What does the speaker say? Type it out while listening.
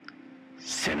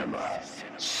Cinema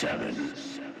 7.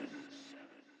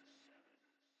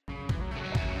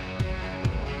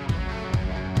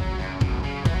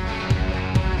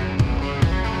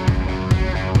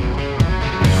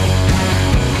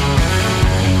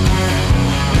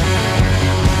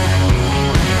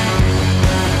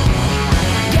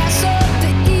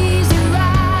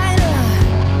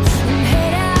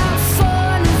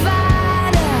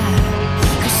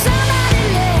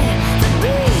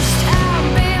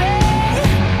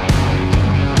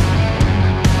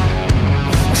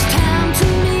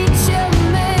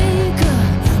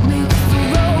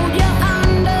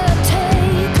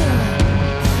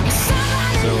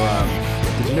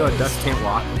 A duck can't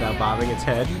walk without bobbing its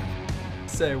head.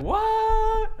 Say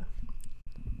what?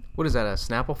 What is that, a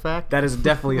Snapple fact? That is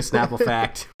definitely a Snapple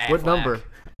fact. What number?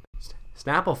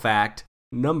 Snapple fact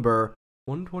number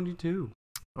 122.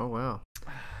 Oh, wow.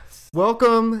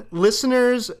 Welcome,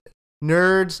 listeners,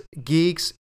 nerds,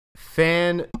 geeks,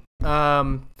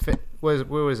 what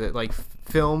was it? Like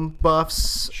film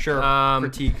buffs? Sure.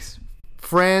 Critiques.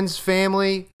 Friends,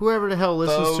 family, whoever the hell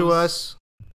listens to us.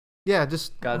 Yeah,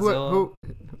 just Godzilla.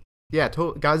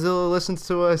 Godzilla listens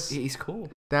to us. He's cool.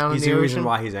 Down He's in the the reason ocean.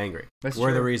 why he's angry.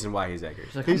 We're the reason why he's angry.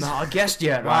 He's like, I'm not a guest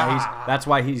yet. That's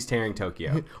why he's tearing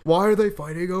Tokyo. Why are they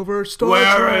fighting over Star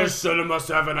Where Trek? is Cinema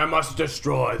 7? I must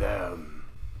destroy them.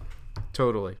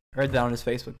 Totally. I read that on his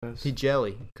Facebook post. He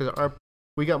jelly. Because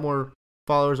we got more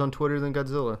followers on Twitter than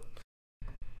Godzilla.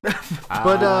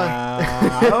 But,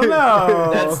 I don't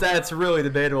know. That's really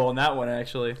debatable on that one,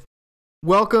 actually.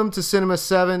 Welcome to Cinema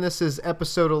 7. This is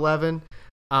episode 11.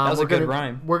 That was a good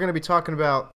rhyme. We're going to be talking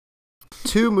about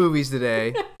two movies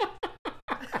today.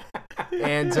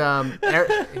 And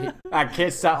I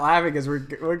can't stop laughing because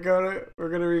we're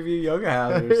gonna review Yoga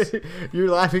Houses. You're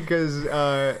laughing because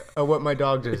of what my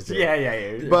dog just did.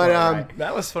 Yeah. But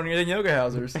That was funnier than Yoga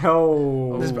Housers.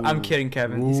 Oh, I'm kidding,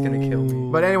 Kevin. He's gonna kill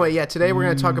me. But anyway, yeah. Today we're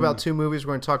going to talk about two movies.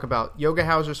 We're going to talk about Yoga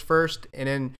Housers first, and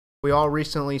then we all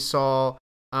recently saw.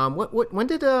 When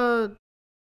did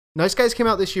Nice Guys came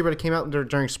out this year? But it came out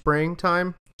during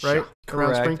springtime, right?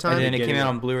 Around springtime. And then it came out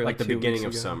on Blu-ray like the 2 beginning weeks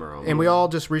of ago. summer. Almost. And we all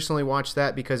just recently watched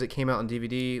that because it came out on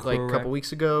DVD like a couple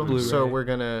weeks ago. Blu-ray. So we're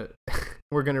gonna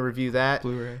review that.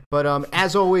 Blu-ray. But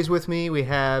as always with me we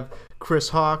have Chris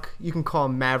Hawk. You can call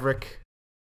him Maverick.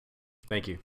 Thank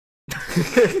you.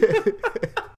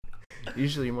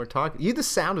 Usually you're more talking. You the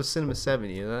sound of Cinema 7,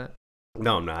 you know that?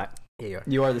 No, I'm not. Yeah, you are.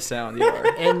 You are the sound. You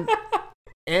are.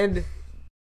 And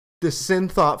the Sin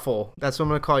Thoughtful. That's what I'm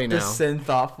gonna call you now. The Sin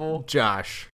Thoughtful.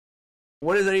 Josh.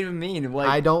 What does that even mean? Like,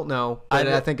 I don't know, but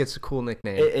I I think it's a cool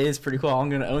nickname. it is pretty cool. I'm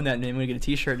gonna own that name. I'm gonna get a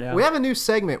T-shirt now. We have a new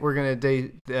segment we're gonna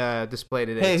display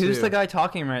today. Hey, who's too. the guy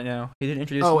talking right now? He didn't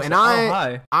introduce Oh, himself. and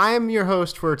hi. I'm your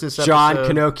host for this episode. John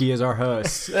Kanoki is our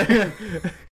host. Hey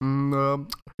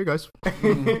guys.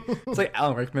 It's like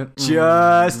Alan Rickman.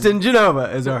 Justin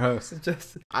Genova is our host.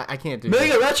 Just I can't do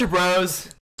Million that. Retro Bros.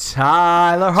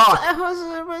 Tyler Hawk.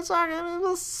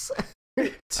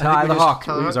 Tyler Hawk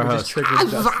is our host.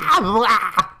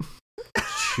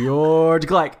 George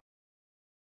Gleick.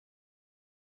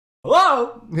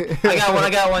 Hello. I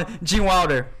got one. Gene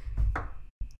Wilder.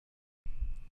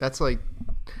 That's like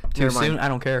Too never mind. soon? I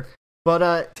don't care.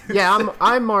 But yeah,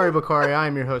 I'm Mario Bakari.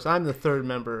 I'm your host. I'm the third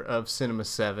member of Cinema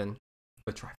 7.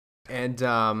 And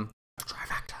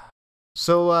Trifecta.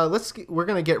 so we're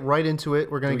gonna get right into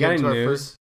it. We're gonna get into our news?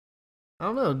 first. I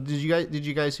don't know. Did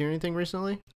you guys hear anything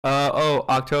recently?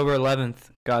 October 11th,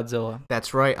 Godzilla.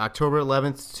 That's right. October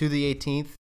 11th to the 18th,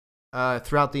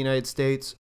 throughout the United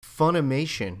States,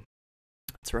 Funimation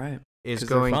That's right. is 'Cause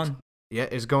going. they're fun.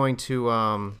 Is going to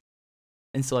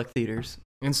In select theaters.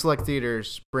 in select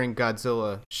theaters bring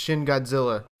Shin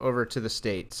Godzilla over to the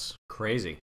States.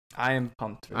 Crazy. I am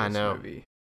pumped for this I know. movie.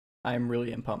 I am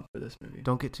really pumped for this movie.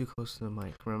 Don't get too close to the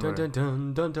mic. Dun Remember. dun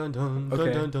dun dun dun dun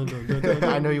Okay. dun dun dun dun dun.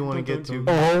 I know you wanna get to-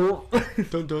 Oh.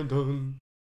 Dun dun dun.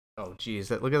 Oh,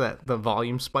 geez. Look at that. The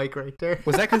volume spike right there.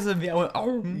 Was that because of me? I went,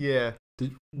 oh. Yeah.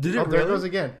 Did Oh, it there it really? goes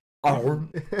again. Oh.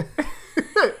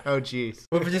 Oh, jeez.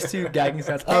 What if it's just two gagging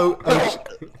sounds? Oh,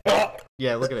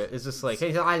 yeah, look at it. It's just like,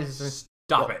 hey,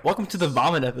 Stop it. Welcome to the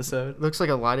vomit episode. looks like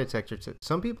a lie detector.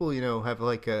 Some people, have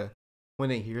like when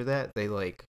they hear that, they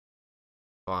like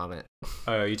vomit.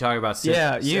 Oh, you talking about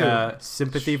Yeah, you.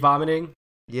 sympathy vomiting?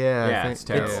 Yeah, Yeah, I think, it's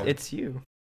terrible. It's you,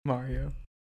 Mario.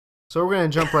 So we're gonna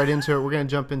jump right into it. We're gonna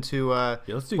jump into. Yeah,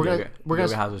 let's do We're gonna- yoga, we're gonna-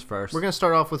 yoga houses first. We're gonna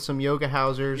start off with some Yoga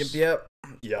Housers. Yep.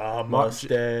 Yeah, must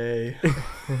stay.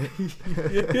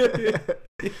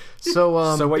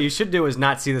 So So what you should do is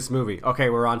not see this movie. Okay,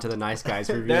 we're on to the Nice Guys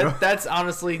review. That's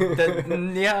honestly,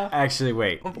 yeah. Actually,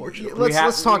 wait. Unfortunately.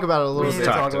 let's talk about it a little we need bit.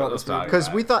 to talk about this movie. Because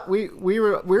we thought we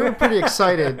were pretty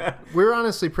excited. We were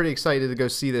honestly pretty excited to go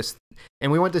see this,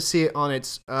 and we went to see it on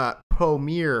its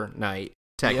premiere night.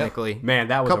 Technically, Man,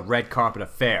 that was a red carpet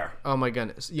affair. oh my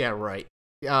goodness, yeah, right.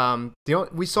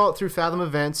 We saw it through Fathom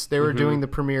Events. They were doing the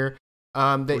premiere.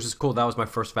 Which is cool. That was my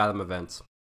first Fathom events.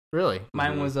 Really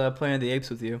Mine was Planet of the Apes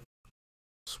with you.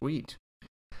 sweet.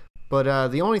 But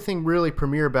the only thing really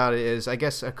premiere about it is, I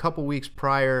guess, a couple weeks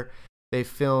prior, they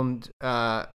filmed.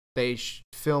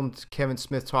 Filmed Kevin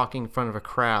Smith talking in front of a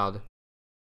crowd.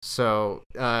 So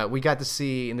we got to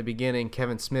see in the beginning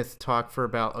Kevin Smith talk for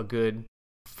about a good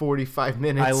 45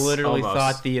 minutes. I literally Almost.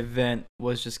 thought the event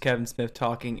was just Kevin Smith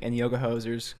talking and Yoga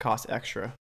Hosers cost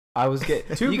extra. I was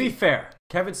getting. To be fair,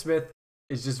 Kevin Smith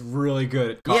is just really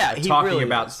good at he talking really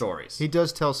about is. stories. He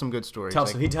does tell some good stories.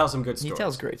 He tells some good stories. He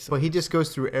tells great But stories. he just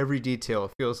goes through every detail,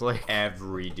 it feels like.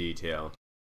 Every detail.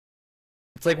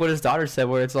 It's like what his daughter said,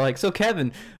 where it's like, so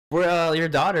Kevin, where your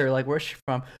daughter, like, where's she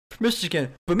from? From Michigan.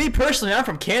 But me personally, I'm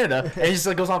from Canada. And he just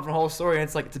like goes on for the whole story, and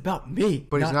it's like, it's about me.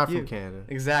 But he's not you. from Canada.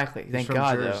 Exactly. He's Thank from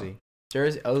God, Jersey. though.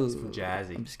 Jersey. Oh, He's from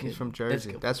Jazzy. I'm just kidding. He's from That's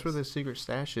Jersey. good. That's where the secret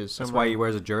stash is. That's somewhere. why he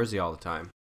wears a jersey all the time.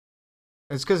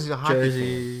 It's because he's a hockey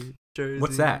Jersey. Jersey.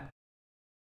 What's that?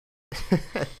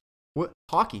 fan. What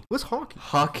hockey? What's hockey?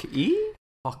 Hockey?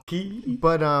 Hockey.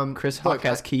 But Chris look, Hawk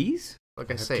has keys?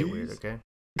 like I say, keys. weird. Okay.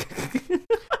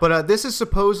 But this is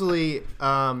supposedly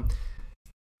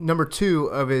number 2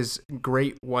 of his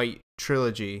Great White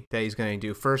trilogy that he's going to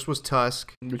do. First was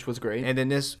Tusk, Which was great. and then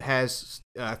this has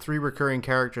 3 recurring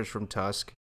characters from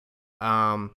Tusk,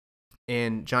 and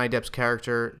Johnny Depp's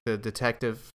character, the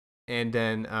detective, and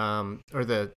then or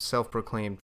the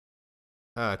self-proclaimed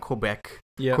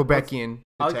Quebecian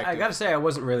detective. I gotta say, I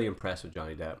wasn't really impressed with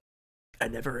Johnny Depp. I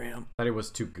never am. Thought he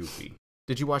was too goofy.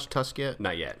 Did you watch Tusk yet?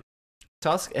 Not yet.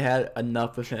 Tusk had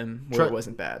enough of him where it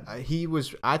wasn't bad.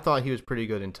 I thought he was pretty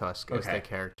good in Tusk as Okay. that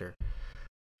character.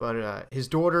 But his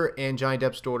daughter and Johnny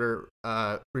Depp's daughter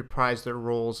reprised their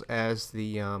roles as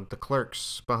the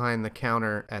clerks behind the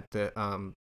counter at the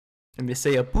And they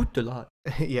say a boot a lot.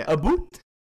 yeah. A boot?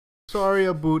 Sorry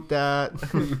about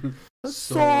that.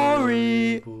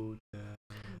 Sorry.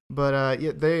 But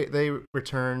yeah, they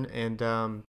return, and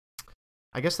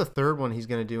I guess the third one he's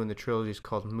gonna do in the trilogy is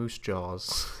called Moose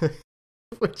Jaws.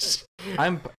 Which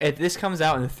If this comes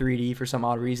out in 3D for some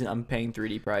odd reason, I'm paying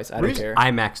 3D price. I don't care.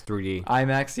 IMAX 3D.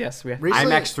 IMAX, yes. We have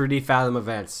Recently- IMAX 3D Fathom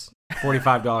events.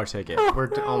 $45 ticket.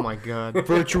 oh my god.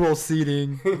 virtual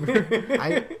seating.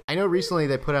 I know recently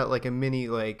they put out like a mini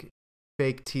like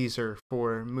fake teaser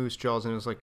for Moose Jaws, and it was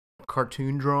like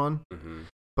cartoon drawn. Mhm.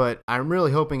 But I'm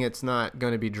really hoping it's not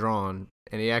going to be drawn,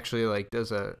 and he actually like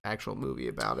does a actual movie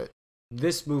about it.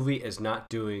 This movie is not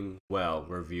doing well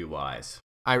review wise.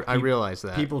 I realize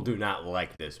that. People do not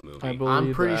like this movie. I believe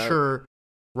I'm pretty that. sure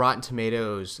Rotten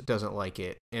Tomatoes doesn't like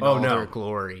it in Oh, all no. their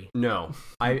glory. No,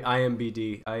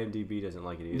 IMDb doesn't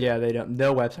like it either. Yeah, they don't.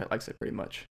 No website likes it pretty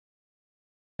much.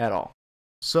 At all.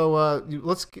 So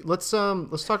let's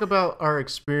talk about our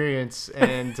experience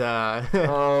and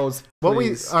Oh, what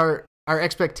please. our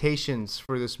expectations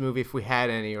for this movie, if we had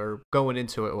any, or going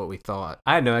into it, what we thought.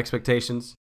 I had no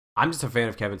expectations. I'm just a fan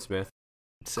of Kevin Smith.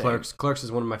 Same. Clerks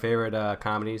is one of my favorite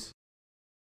comedies,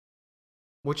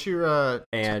 What's your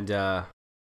and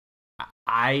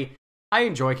I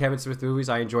enjoy Kevin Smith movies.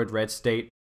 I enjoyed Red State.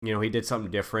 You know, he did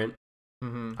something different.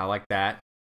 mhm. I like that.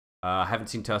 I haven't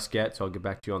seen Tusk yet, so I'll get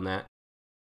back to you on that.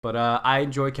 But I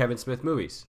enjoy Kevin Smith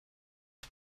movies.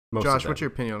 Most of Josh, them. what's your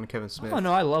opinion on Kevin Smith? Oh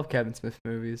no, I love Kevin Smith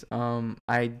movies.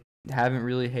 I haven't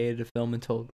really hated a film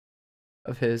until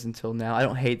now. I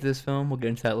don't hate this film. We'll get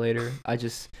into that later.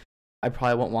 I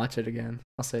probably won't watch it again.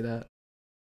 I'll say that.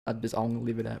 I'm gonna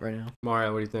leave it at right now.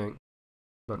 Mario, what do you think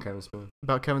about Kevin Smith?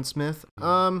 About Kevin Smith?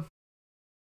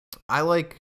 I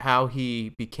like how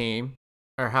he became,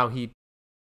 or how he,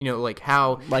 like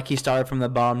how. Like he started from the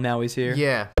bottom, now he's here.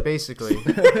 Yeah, basically.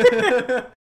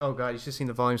 Oh god, you should have seen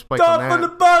the volume spike on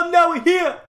that. bottom, now we're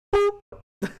here.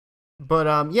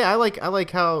 But yeah, I like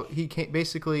how he came.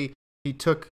 Basically, he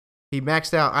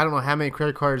maxed out. I don't know how many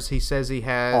credit cards he says he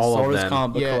has. All of Sold his them.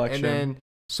 comic book yeah, collection. and then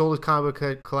sold his comic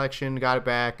book collection, got it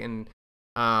back, and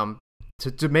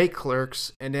to make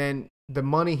Clerks, and then the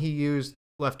money he used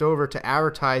left over to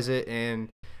advertise it, and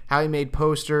how he made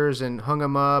posters and hung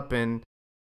them up, and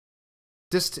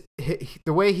just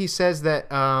the way he says that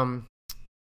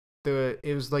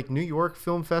it was like New York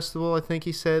Film Festival, I think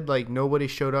he said, like nobody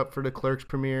showed up for the Clerks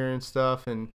premiere and stuff,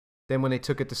 and then when they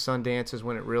took it to Sundance is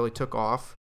when it really took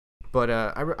off. But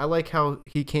I like how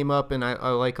he came up, and I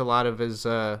like a lot of his.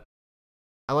 I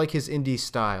like his indie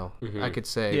style. Mhm. I could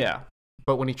say. Yeah.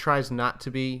 But when he tries not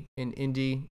to be an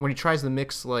indie, when he tries to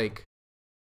mix like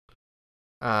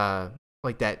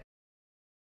that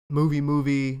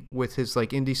movie with his like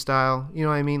indie style, you know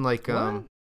what I mean? Like What?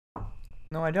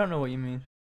 No, I don't know what you mean.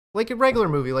 like a regular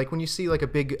movie, like when you see like a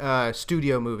big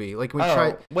studio movie, like when you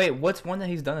try Wait, what's one that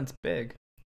he's done that's big?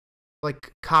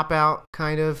 like Cop Out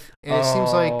kind of, and it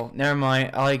seems like Never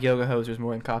mind. I like Yoga Hosers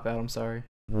more than Cop Out. I'm sorry.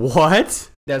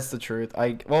 What? That's the truth.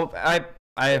 We'll well,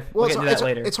 get into that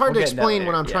later. it's hard We'll to get into that explain what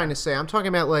later, I'm yeah. trying to say. I'm talking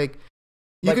about like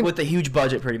you Like can with the huge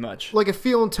budget, pretty much. like a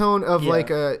feel and tone of Yeah. like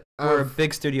a Where a of,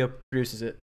 big studio produces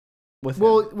it. With him.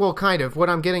 well, kind of. What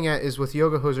I'm getting at is with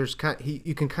Yoga Hosers,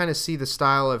 you can kind of see the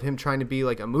style of him trying to be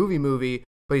like a movie,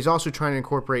 but he's also trying to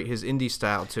incorporate his indie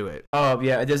style to it. Oh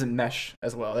yeah, it doesn't mesh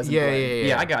as well. It doesn't Yeah, blend. yeah, yeah.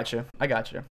 Yeah, I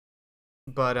got you.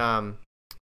 But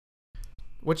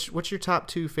what's your top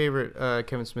 2 favorite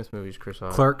Kevin Smith movies, Chris?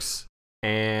 Clerks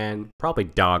and probably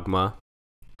Dogma.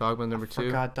 Dogma number 2.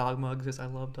 Forgot Dogma exists. I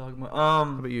love Dogma. How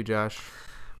about you, Josh?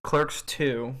 Clerks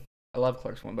 2. I love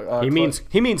Clerks 1, but He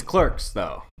means Clerks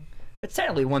though. it's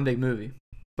technically one big movie,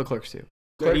 but Clerks 2. He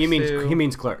Clerks means 2, he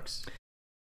means Clerks.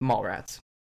 Mallrats.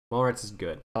 Mallrats is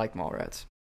good. I like Mallrats.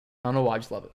 I don't know why, I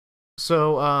just love it.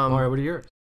 So Mario, what are yours?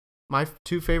 my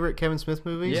 2 favorite Kevin Smith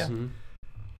movies. Yeah.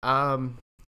 Mhm.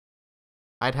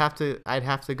 I'd have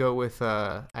to go with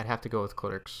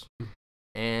Clerks,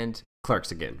 and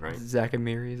Clerks again, right? Zack and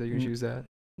Miri, are you gonna choose that?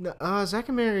 Zack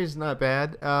and Mary is not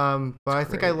bad. But I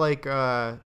think I great.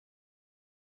 like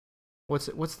what's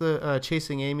the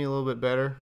Chasing Amy a little bit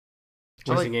better.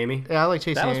 Chasing Amy. Yeah, I like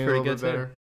Chasing That was Amy a pretty little good, bit too.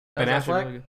 better. Ben That's actually Affleck?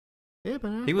 really good. Yeah,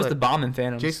 Ben He was the Affleck. bomb in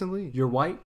Phantoms. Jason Lee. You're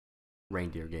white.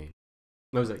 Reindeer game.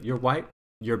 No, was it? You're white.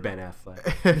 You're Ben Affleck.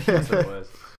 That's what it was.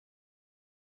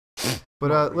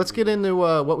 But let's get into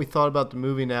what we thought about the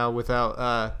movie now without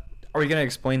Are we gonna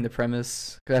explain the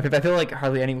premise? Because I feel like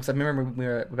hardly any. Because I remember when we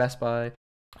were at Best Buy.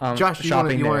 Josh,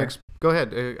 shopping you there. want to go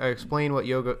ahead, explain what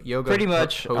yoga Pretty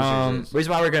much. Hosers is.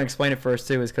 Reason why we're gonna explain it first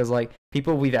too is because like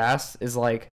people we've asked is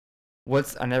like,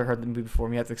 what's I never heard the movie before.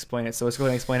 We have to explain it, so let's go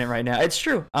ahead and explain it right now. It's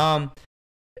true.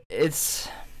 It's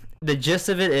the gist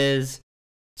of it is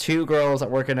 2 girls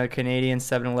that work in a Canadian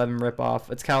 7-Eleven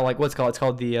ripoff. It's kind of like what's it called? It's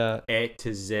called the A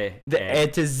to Z. A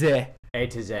to Z. A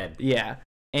to Z. Yeah,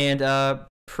 and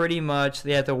pretty much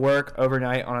they have to work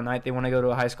overnight on a night they want to go to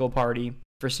a high school party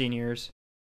for seniors,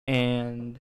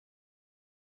 and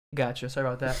gotcha. Sorry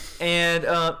about that. And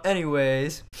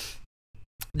anyways,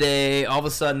 they all of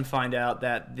a sudden find out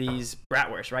that these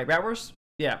bratwursts, right? Bratwursts,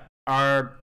 yeah,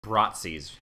 are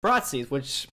Bratzies. Bratzies,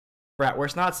 which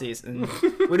bratwurst Nazis, and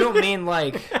we don't mean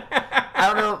like I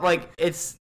don't know, like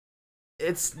it's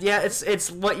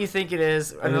what you think it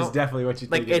is. I It know, is definitely what you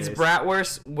like think it's it is.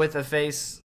 bratwurst with a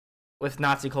face with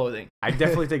Nazi clothing. I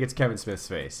definitely think it's Kevin Smith's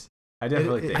face. I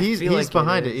definitely think. He's feel like it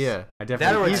behind it. is. Yeah, I That or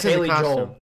definitely it's He's in the Haley costume.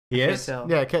 Joel. He Can't is? tell.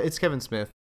 yeah. It's Kevin Smith.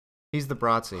 He's the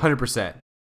Bratzy. 100%.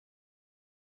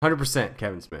 100%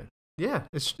 Kevin Smith. Yeah,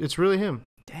 it's really him.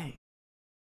 Dang.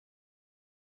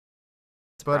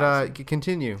 It's But Bratzy.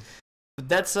 continue.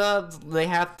 That's they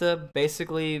have to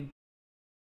basically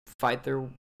fight their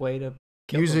way to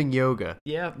kill them. Using yoga.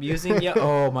 Yeah, using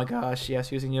oh my gosh,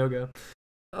 yes, using yoga.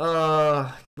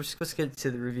 Let's get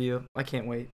to the review. I can't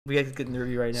wait. We have to get in the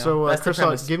review right now. So, That's the Chris,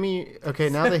 premise. give me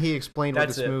now that he explained what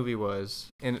That's this it. movie was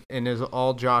and is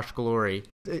all Josh glory.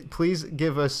 Please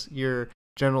give us your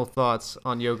general thoughts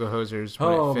on Yoga Hosers when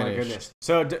Oh it my finished. goodness.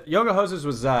 So Yoga Hosers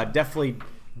was definitely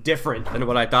different than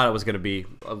what I thought it was going to be.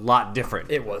 A lot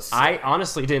different. It was. I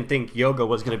honestly didn't think yoga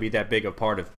was going to be that big a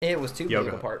part of. It was too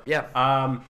Yoga. big a part.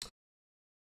 Yeah.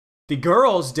 The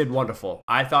girls did wonderful.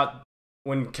 I thought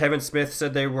when Kevin Smith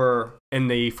said they were in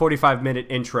the 45-minute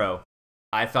intro,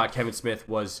 I thought Kevin Smith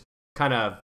was kind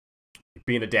of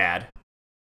being a dad.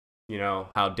 You know,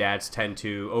 how dads tend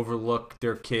to overlook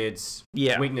their kids'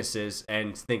 Yeah. weaknesses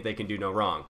and think they can do no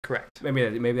wrong. Correct.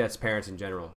 Maybe that's parents in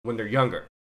general. When they're younger,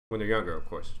 of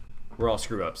course. We're all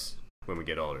screw-ups when we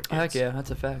get older. Kids. Heck yeah,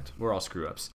 that's a fact. We're all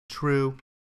screw-ups. True.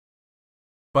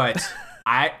 But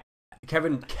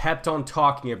Kevin kept on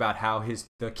talking about how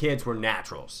the kids were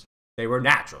naturals. They were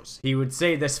naturals. He would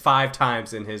say this 5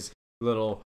 times in his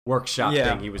little workshop Yeah.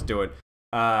 thing he was doing.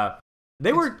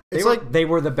 They were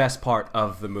the best part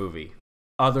of the movie,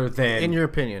 other than In your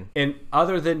opinion.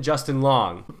 other than Justin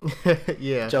Long.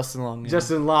 Yeah. Justin Long. Yeah.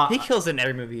 Justin Long. He kills it in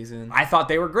every movie he's in. I thought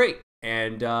they were great,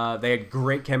 and they had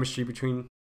great chemistry between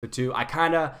the two. I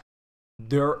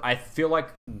feel like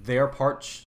their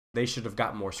parts, they should have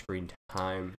got more screen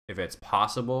time if it's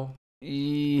possible for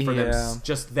them,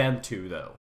 just them two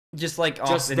though. Just like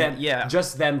Just often, them, yeah,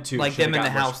 just them two, like should've them in the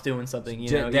got more- house doing something. You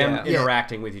Ju- know, them yeah.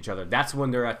 interacting with each other. That's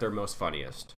when they're at their most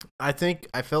funniest. I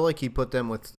felt like he put them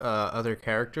with other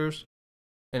characters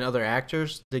and other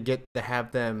actors to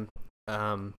have them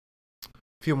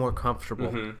feel more comfortable.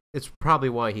 Mhm. It's probably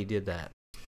why he did that.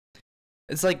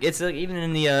 It's like even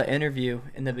in the interview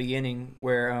in the beginning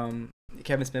where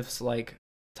Kevin Smith's like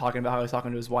talking about how he was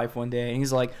talking to his wife one day, and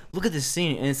he's like, "Look at this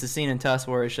scene," and it's the scene in Tusk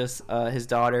where it's just his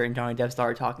daughter and Johnny Depp's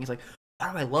daughter talking. He's like,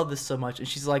 "Why do I love this so much?" And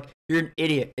she's like, "You're an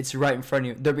idiot. It's right in front of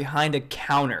you. They're behind a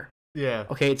counter. Yeah.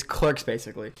 Okay, it's Clerks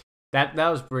basically." That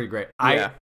was pretty great.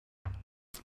 Yeah.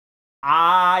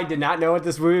 I did not know what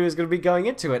this movie was going to be going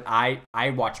into it. I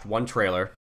watched one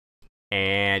trailer,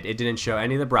 and it didn't show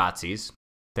any of the Bratzies.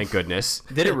 Thank goodness.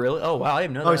 Did it really? Oh wow, I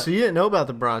didn't know Oh, that. so you didn't know about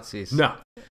the Bratzies? No.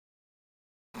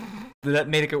 Did that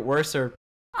make it worse or?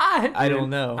 I don't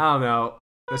know. I don't know.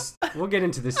 We'll get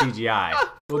into the CGI.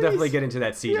 We'll definitely get into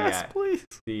that CGI. Yes, please.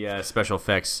 The special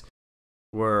effects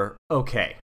were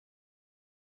okay.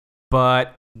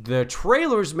 But the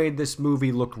trailers made this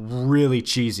movie look really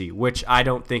cheesy, which I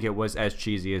don't think it was as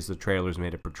cheesy as the trailers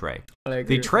made it portray. I agree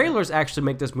The with trailers actually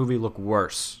make this movie look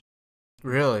worse.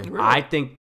 Really? Really? I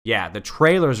think, yeah, the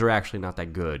trailers are actually not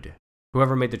that good.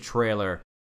 Whoever made the trailer,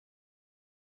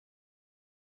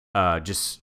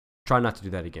 just try not to do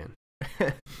that again.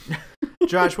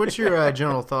 Josh, what's your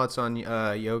general thoughts on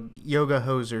Yoga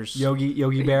Hosers? Yogi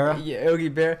that. Berra? Yogi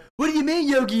Bear. What do you mean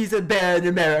Yogi's a bear in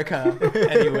America?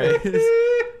 Anyways.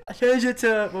 I changed it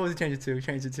to, what was it changed it to?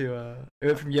 Changed it to, it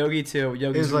went from Yogi to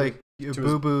Yogi. It was like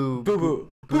Boo Boo. Boo Boo.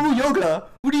 Boo Boo Yoga?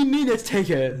 What do you mean it's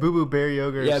taken? Boo Boo Bear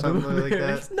Yoga or Yeah, something Boo Boo like Bear.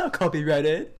 that. It's not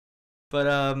copyrighted. But,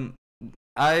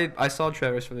 I saw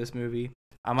trailers for this movie.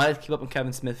 I might have to keep up with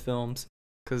Kevin Smith films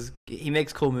because he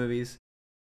makes cool movies.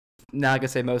 Now I can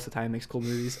say most of the time he makes cool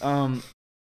movies.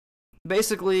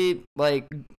 Basically, like,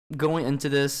 going into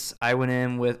this, I went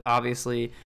in with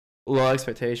obviously low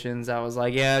expectations. I was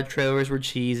like, yeah, trailers were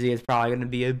cheesy. It's probably gonna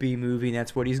be a B movie, and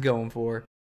that's what he's going for.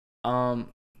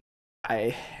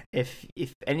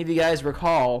 If any of you guys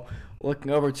recall, looking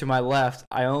over to my left,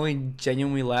 I only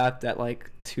genuinely laughed at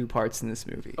like 2 parts in this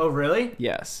movie. Oh, really?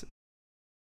 Yes,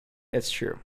 it's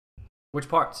true. Which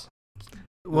parts?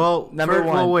 Well, Number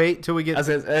one. We'll wait till we get. Because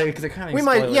it kind of We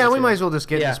might as well just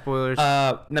get Yeah. into spoilers.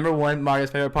 Number 1,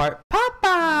 Mario's favorite part,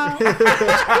 Papa.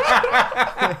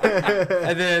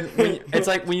 And then it's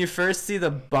like when you first see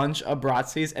the bunch of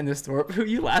Bratzies in the store,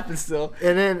 you laughing still.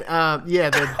 And then,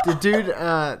 the dude,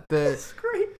 It's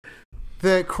great.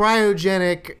 the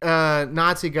cryogenic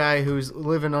Nazi guy who's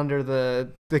living under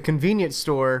the convenience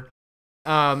store,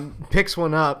 picks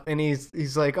one up and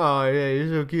he's like, oh yeah, you're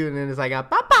so cute, and then it's like,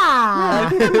 Papa.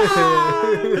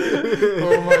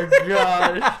 Oh my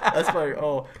gosh, that's funny.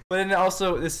 Oh, but then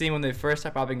also the scene when they first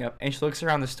start popping up, and she looks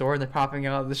around the store and they're popping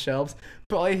out of the shelves,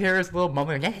 but all you hear is little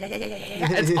mumbling.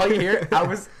 That's all you hear.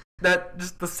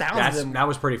 Just the sounds of them. That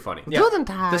was pretty funny. Yeah.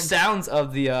 The sounds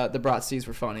of the Bratzies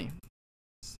were funny.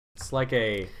 It's like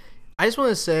a... I just want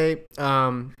to say,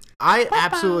 I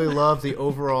absolutely love the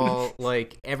overall,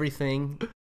 like, everything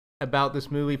about this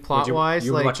movie plot wise.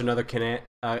 You like, watch another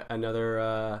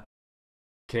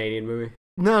Canadian movie?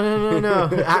 No.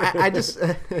 I just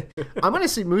I'm gonna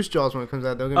see Moose Jaws when it comes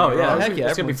out. Don't get me Oh, yeah. wrong. Heck yeah,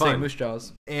 It's gonna be everyone's saying fun. Moose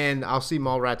Jaws. And I'll see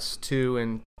Mallrats 2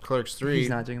 and Clerks 3. He's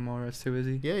not doing Mallrats too, is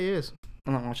he? Yeah, he is.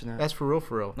 I'm not watching that. That's for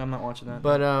real. I'm not watching that.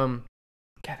 But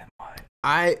Kevin, why?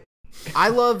 I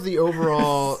love the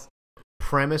overall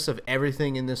premise of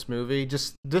everything in this movie.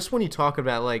 Just when you talk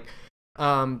about like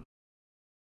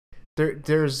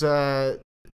there's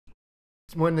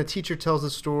when the teacher tells the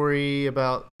story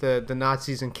about the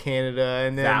Nazis in Canada,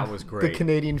 and then That was great. the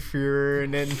Canadian Führer,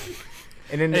 and then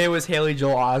And it was Haley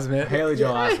Joel Osment. Haley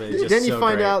Joel Osment is just then you so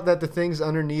find great. out that the thing's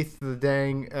underneath the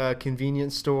dang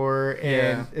convenience store, and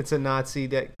Yeah. it's a Nazi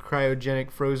that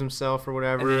cryogenic froze himself or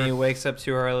whatever. And then he wakes up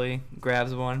too early,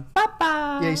 grabs one.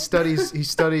 Yeah, he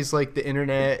studies like the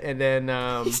internet, and then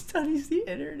He studies the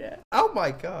internet. Oh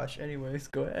my gosh. Anyways,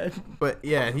 go ahead. but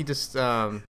yeah, he just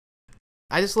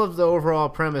I just love the overall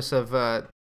premise of the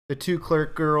 2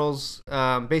 clerk girls,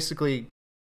 basically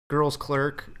girls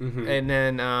clerk, Mhm. and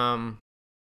then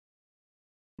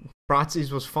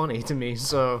Bratzies was funny to me.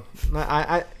 So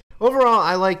I overall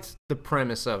I liked the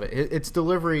premise of it. Its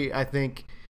delivery, I think,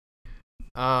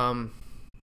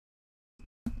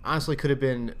 honestly could have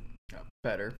been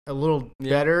Better. a little Yeah.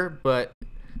 better, but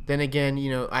then again,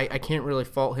 I can't really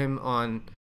fault him on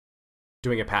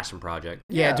Doing a passion project.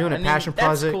 doing a passion that's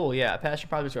project. cool. Yeah, passion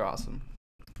projects are awesome.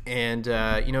 And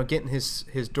getting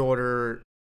his daughter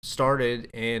started,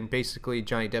 and basically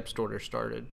Johnny Depp's daughter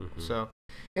started. Mhm. So,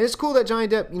 and it's cool that Johnny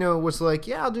Depp, was like,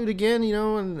 yeah, I'll do it again,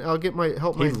 and I'll get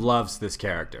help He my. loves this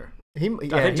character. I I think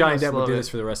Johnny Depp would do this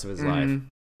for the rest of his life. Mhm.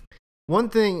 One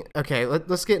thing, okay,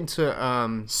 let's get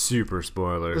into Super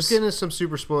spoilers. let's get into some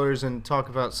super spoilers and talk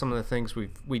about some of the things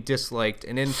we disliked,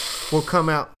 and then we'll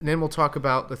talk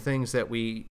about the things that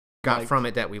we got Liked. from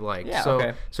it that we liked. Yeah, so,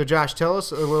 okay. so Josh, tell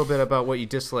us a little bit about what you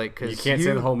disliked, because You can't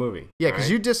say the whole movie. Yeah, because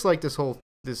alright? you disliked this whole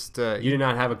this. You did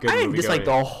not have a good I movie. didn't dislike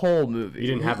going. the whole movie. You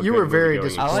didn't have a You good were movie very going.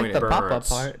 disappointed. I like the Burns.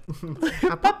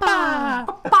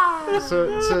 papa part.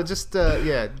 So just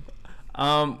yeah.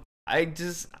 I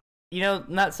just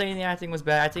not saying the acting was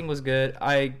bad. Acting was good.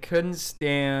 I couldn't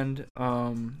stand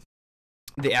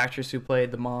the actress who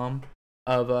played the mom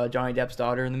of Johnny Depp's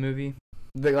daughter in the movie.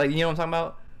 Like, you know what I'm talking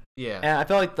about? Yeah. And I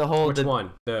felt like the whole Which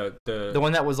one? The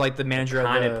one that was like the manager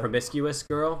kind of of the promiscuous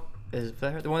girl. is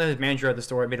that her? The one that was manager of the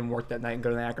store made him work that night and go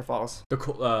to Niagara Falls. The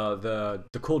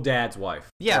cool dad's wife.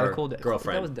 Yeah, Or the cool dad.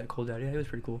 girlfriend. That was that cool dad. Yeah, he was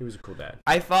pretty cool. He was a cool dad.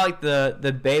 I felt like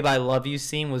the "Babe, I love you"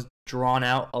 scene was drawn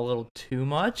out a little too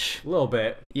much. A little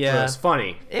bit. Yeah. But it was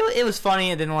funny. It was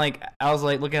funny, and then like I was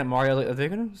like looking at Mario, like, are they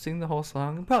gonna sing the whole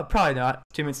song? Probably not.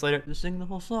 2 minutes later, they're singing the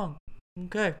whole song.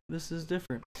 Okay, this is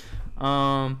different.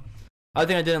 I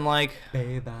think I didn't like.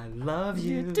 Babe, I love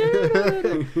you.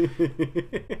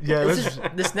 Yeah.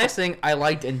 This next thing I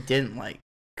liked and didn't like,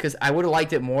 because I would have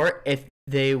liked it more if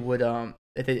they would I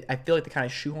feel like they kind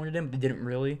of shoehorned it in, but they didn't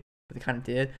really, but they kind of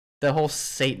did. The whole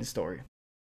Satan story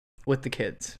with the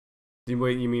kids. You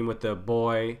mean with the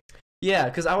boy? Yeah,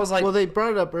 because I was like, Well, they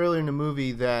brought it up earlier in the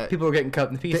movie that people were getting cut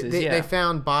into pieces. they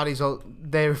found bodies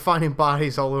they were finding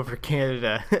bodies all over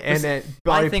Canada, and that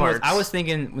body My thing parts. was, I was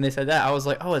thinking when they said that, I was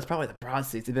like, oh, it's probably the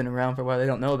prostitutes. They've been around for a while. They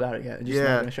don't know about it yet. They're just not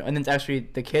Yeah. gonna show. And then it's actually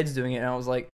the kids doing it, and I was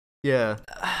like, yeah,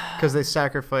 because they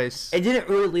sacrifice. it didn't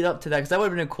really lead up to that, because that would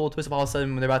have been a cool twist if all of a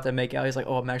sudden when they're about to make out, he's like,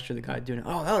 oh, I'm actually the guy doing it.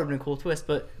 Oh, that would have been a cool twist.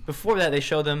 But before that, they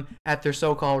show them at their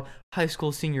so-called high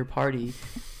school senior party,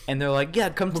 and they're like, yeah,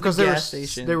 come to because the they gas were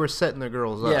station. they were setting the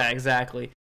girls up. Yeah,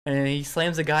 exactly. And then he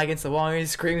slams the guy against the wall and he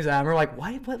screams at him. We're like,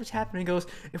 what was happening? He goes,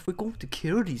 if we're going to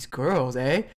kill these girls,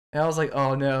 eh? And I was like,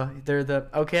 oh no, they're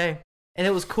okay. And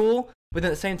it was cool, but at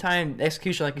the same time, the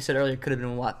execution, like you said earlier, could have been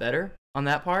a lot better on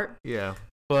that part. Yeah.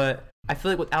 But I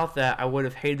feel like without that, I would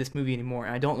have hated this movie anymore,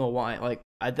 and I don't know why. Like,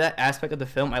 that aspect of the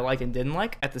film I liked and didn't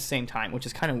like at the same time, which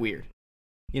is kind of weird.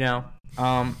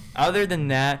 Other than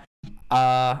that,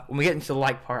 when we get into the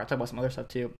like part, I'll talk about some other stuff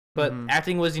too. But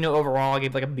acting was, overall, I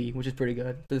gave like a B, which is pretty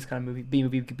good for this kind of movie. B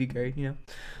movie could be great,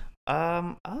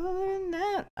 Other than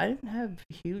that, I didn't have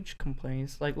huge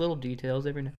complaints, like little details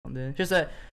every now and then. Just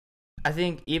that I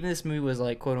think even this movie was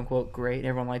like quote unquote great and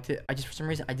everyone liked it. I just for some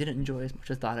reason I didn't enjoy it as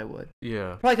much as I thought I would.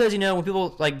 Yeah. Probably because when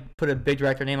people like put a big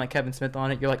director name like Kevin Smith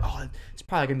on it, you're like, oh, it's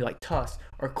probably gonna be like Tusk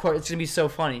or it's gonna be so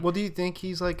funny. Well, do you think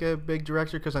he's like a big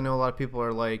director? Because I know a lot of people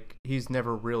are like, he was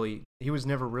never really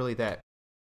that.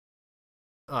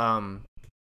 I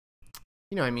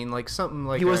mean, like something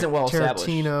like he wasn't well established.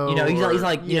 Tarantino. He's not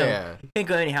like yeah. you can't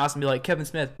go to any house and be like Kevin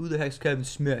Smith. Who the heck's Kevin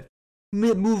Smith?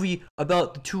 Made a movie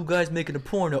about the two guys making a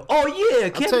porno. Oh yeah,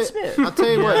 Kevin Smith. I'll tell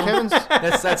you what, Kevin's.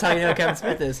 That's how you know Kevin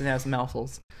Smith is and has some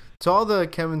mouthfuls. To all the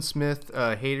Kevin Smith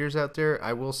haters out there,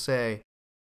 I will say,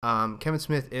 Kevin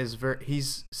Smith is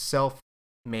he's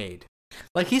self-made.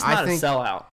 Like he's not a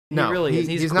sellout. No, he really is.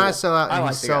 He's not cool. a sellout. I And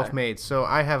like he's the guy. self-made. So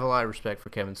I have a lot of respect for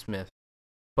Kevin Smith.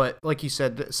 But like you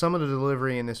said, some of the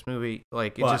delivery in this movie,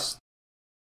 like it What? just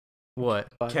what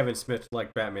Kevin Smith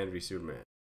like Batman v Superman.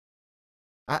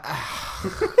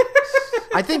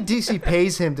 I think DC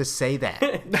pays him to say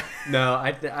that. No,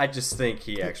 I just think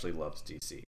he actually loves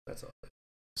DC. That's all.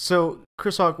 So,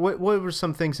 Chris Hawk, what were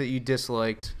some things that you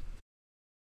disliked?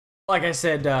 Like I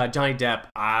said, Johnny Depp.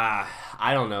 I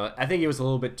don't know. I think he was a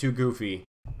little bit too goofy.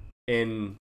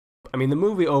 The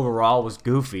movie overall was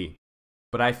goofy,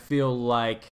 but I feel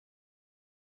like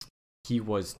he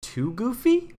was too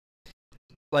goofy.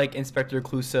 Like Inspector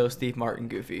Clouseau, Steve Martin,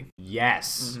 goofy.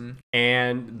 Yes. Mm-hmm.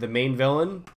 And the main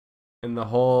villain and the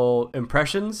whole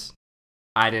impressions,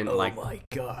 I didn't like. Oh my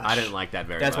gosh. I didn't like that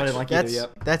very That's much. why I didn't like either. That's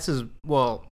Yep. that's his.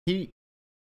 Well, he.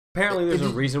 Apparently, there's a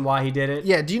reason why he did it.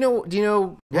 Yeah. Do you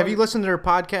know? Have you listened to their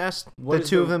podcast? The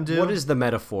two of them do. What is the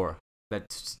metaphor that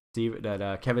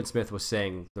Kevin Smith was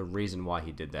saying? The reason why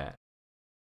he did that.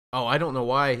 Oh, I don't know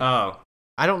why. Oh,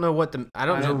 I don't know what the. I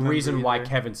don't there's a know. reason why either.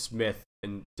 Kevin Smith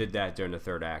did that during the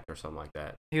third act or something like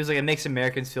that. He was like, it makes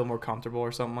Americans feel more comfortable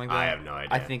or something like that. I have no idea.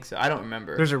 I think so. I don't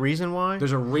remember. There's a reason why.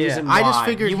 There's a reason I why. just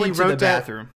figured he he went to the wrote that.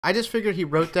 bathroom. I just figured he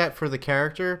wrote that for the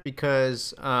character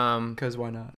because Because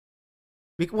why not?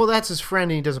 Well, that's his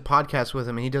friend, and he does a podcast with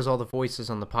him, and he does all the voices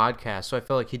on the podcast. So I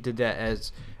felt like he did that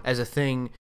as a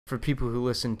thing for people who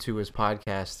listen to his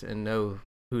podcast and know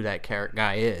who that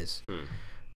guy is.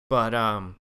 But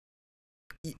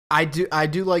I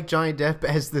do like Johnny Depp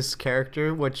as this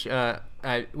character, which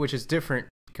is different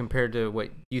compared to what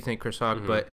you think, Chris Hogg.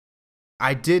 But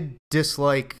I did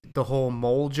dislike the whole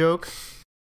mole joke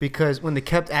because when they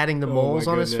kept adding the moles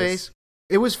on his face,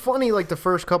 it was funny like the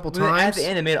first couple times. At the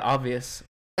end, it made it obvious.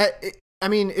 I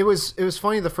mean, it was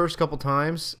funny the first couple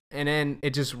times, and then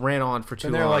it just ran on for too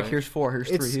long. And they're like, here's 4, here's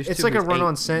 3, here's 2. It's like a here's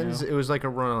run-on 8, sentence. you know? It was like a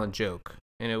run-on joke,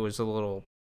 and it was a little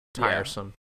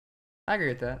tiresome. I agree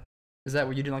with that. Is that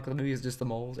what you didn't like the movie? Is just the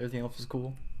moles? Everything else was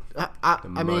cool. I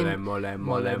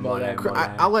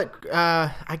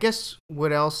guess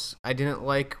what else I didn't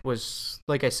like was,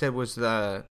 like I said, was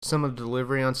some of the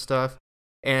delivery on stuff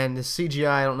and the CGI.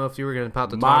 I don't know if you were about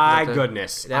to talk about My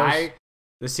goodness. The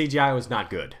CGI was not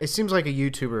good. It seems like a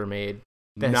YouTuber made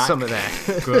Not some of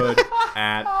that. good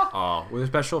at all. Were the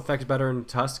special effects better in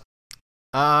Tusk?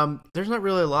 There's not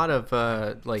really a lot of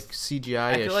like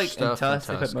CGI. I feel like in stuff Tusk,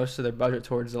 they put most of their budget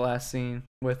towards the last scene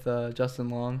with Justin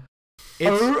Long.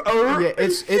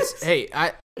 It's hey,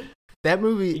 that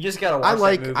movie. You just gotta watch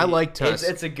that movie. I like Tusk.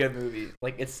 It's a good movie.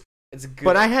 Like it's good.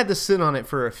 But I had to sit on it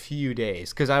for a few days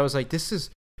because I was like, this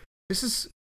is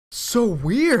so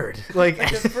weird. Like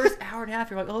the first hour and a half,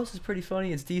 you're like, oh, this is pretty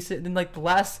funny. It's decent. And then like the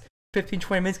last 15-20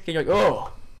 minutes, you're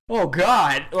like, oh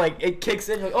god, like it kicks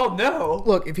in. You're like, oh no.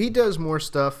 Look, if he does more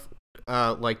stuff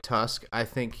like Tusk, I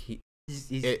think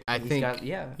I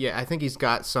think he's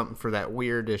got something for that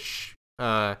weirdish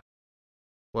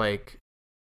like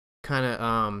kind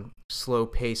of slow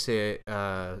pace it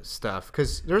stuff,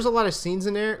 because there's a lot of scenes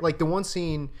in there, like the one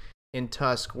scene in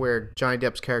Tusk where Johnny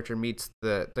Depp's character meets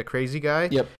the crazy guy.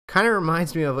 Yep. Kind of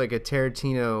reminds me of like a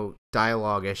Tarantino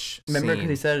dialogue-ish Remember, because scene.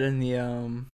 he said it in the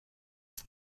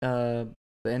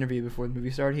interview before the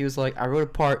movie started, he was like, I wrote a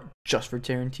part just for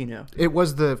Tarantino. It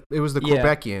was the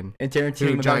Quebecian. And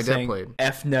Tarantino who was Johnny Depp saying, played.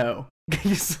 F no.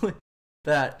 He's like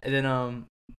that. And then gosh,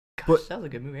 But- that was a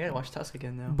good movie. I gotta watch Tusk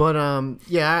again now. But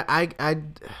yeah, I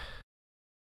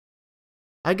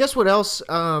guess what else?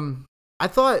 I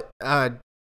thought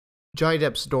Johnny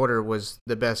Depp's daughter was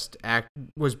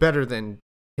was better than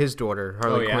his daughter,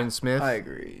 Harley Quinn Smith. I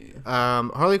agree.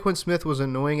 Harley Quinn Smith was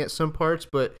annoying at some parts,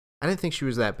 but I didn't think she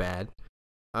was that bad.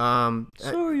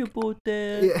 Sorry about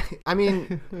that. Yeah, I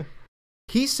mean,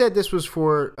 he said this was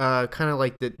for kind of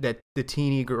like the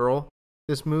teeny girl.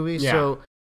 This movie, Yeah.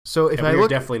 So if I we're look,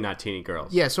 definitely not teeny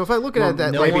girls. yeah. So if I look at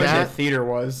that no like one in the that, theater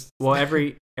was. Well,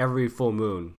 every full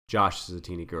moon, Josh is a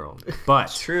teeny girl. But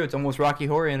It's true. It's almost Rocky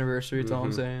Horror Anniversary. That's all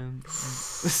I'm saying.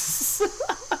 It's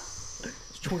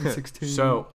 2016.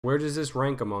 So where does this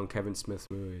rank among Kevin Smith's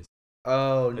movies?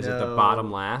 oh Is it the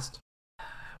bottom last?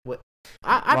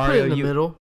 I put Mario, it in the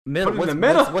middle. Middle. Put it in the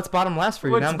middle? What's bottom last for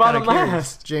you? Now What's I'm bottom kinda curious.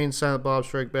 last? Jane, Silent Bob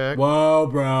Strike Back. Whoa,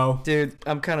 bro. Dude,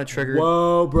 I'm kind of triggered.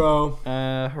 Whoa, bro.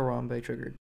 Harambe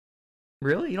triggered.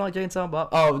 Really? You don't like Jane Silent Bob?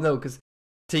 Oh no, because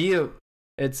to you,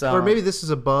 it's Or maybe this is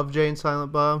above Jane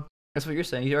Silent Bob that's what you're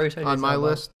saying. You already said on Jane my Silent Bob.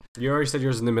 list. You already said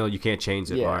yours in the middle. You can't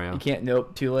change it, Yeah, Mario. you can't.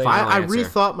 Nope, too late. Final I answer.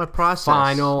 rethought my process.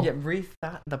 Final. Yeah,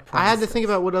 rethought the process. I had to think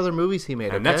about what other movies he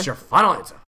made. And okay? that's your final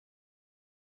answer.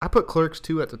 I put Clerks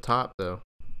 2 at the top though.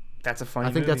 That's a funny.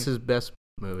 I think movie. that's his best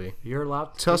movie. You're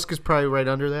allowed to Tusk is probably right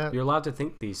under that. You're allowed to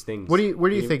think these things. Where do you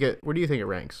even- think it? Where do you think it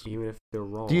ranks? Even if they're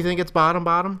wrong. Do you think it's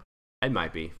bottom? It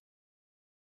might be.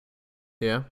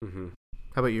 Yeah. Mm-hmm.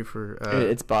 How about you for?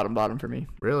 It's bottom for me.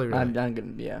 Really. I'm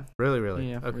gonna yeah. Really.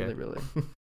 Yeah, Okay. really.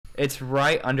 It's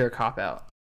right under Cop Out.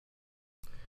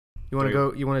 You want to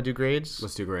go? You want to do grades?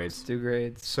 Let's do grades. Let's do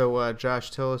grades. So, Josh,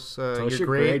 tell us your us your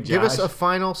grade. grade, Give us Josh. a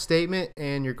final statement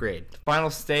and your grade. Final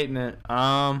statement.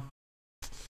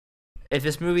 If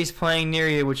this movie's playing near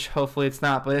you, which hopefully it's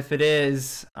not, but if it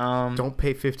is, Don't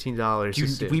pay $15 to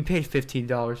sit. we paid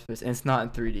 $15 for this, and it's not in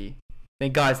 3D.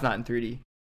 Thank God it's not in 3D.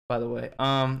 By the way, that's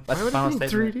Why the would final it be in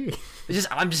statement. 3D? It's just,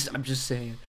 I'm just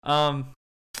saying.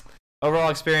 Overall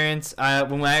experience.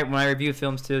 When I review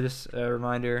films too, just a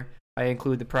reminder, I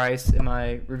include the price in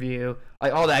my review.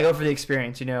 Like all that, I go for the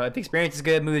experience. You know, if the experience is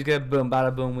good, movie's good, boom,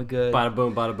 bada boom, we good. Bada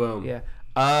boom, bada boom. Yeah.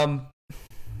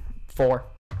 4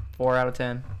 out of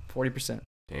 10, 40%.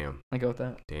 Damn. I go with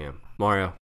that. Damn.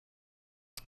 Mario.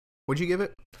 What'd you give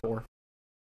it? 4.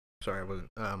 Sorry, I wasn't.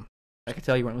 I could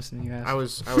tell you weren't listening. You guys. I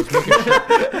was making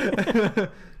sure.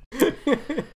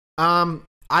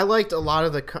 I liked a lot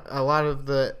of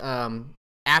the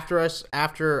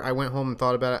after I went home and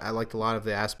thought about it. I liked a lot of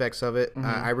the aspects of it. Mhm.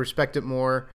 I respect it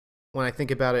more when I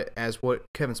think about it as what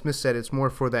Kevin Smith said. It's more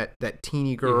for that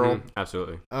teeny girl. Mhm.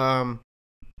 Absolutely.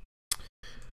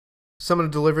 some of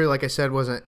the delivery, like I said,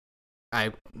 wasn't.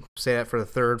 I say that for the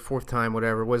third, fourth time,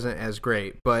 whatever, wasn't as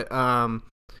great. But and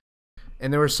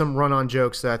there were some run-on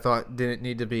jokes that I thought didn't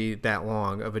need to be that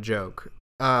long of a joke.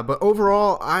 But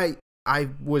overall, I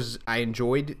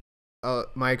enjoyed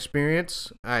my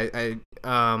experience. He's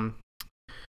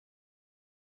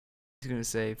gonna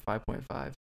say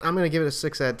 5.5. I'm gonna give it a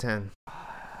 6 out of 10.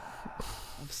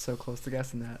 I'm so close to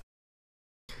guessing that.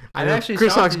 I I'm know actually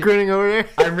Chris shocked Hawk's you- grinning over there.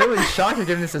 I'm really shocked you're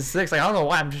giving this a 6. Like, I don't know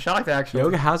why. I'm shocked actually.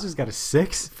 Yoga House's got a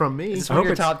 6. From me. Is this I one of hope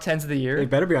your it's- top 10s of the year? It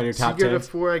better be on your top Secret 10. of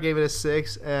 4, I gave it a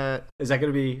 6. Is that going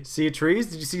to be Sea of Trees?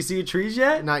 Did you see Sea of Trees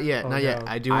yet? Not yet, Oh, not yet.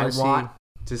 no. I do I want to want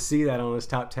to see that on his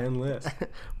top 10 list.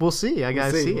 We'll see. I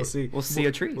gotta see We'll it. see. We'll see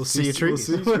a treat. We'll See a treat. We'll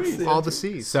see a treat. All the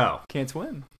C's. So, Can't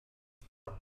swim.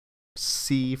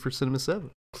 C for Cinema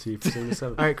 7. see for Cinema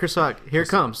 7. All right, Chris Hawk, here it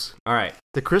comes. All right.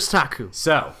 The Chris Taku.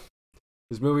 So,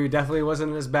 this movie definitely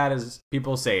wasn't as bad as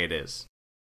people say it is.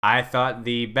 I thought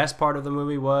the best part of the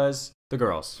movie was the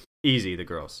girls. Easy, the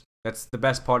girls. That's the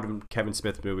best part of Kevin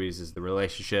Smith movies is the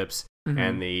relationships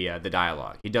and the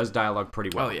dialogue. He does dialogue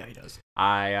pretty well. Oh yeah, he does.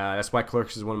 That's why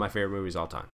Clerks is one of my favorite movies all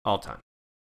time. All time.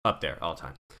 Up there, all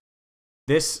time.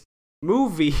 This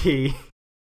movie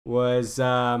was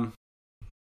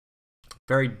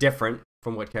very different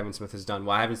from what Kevin Smith has done.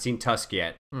 Well, I haven't seen Tusk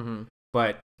yet, Mm-hmm.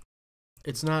 but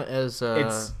It's not as.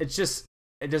 it's just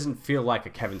it doesn't feel like a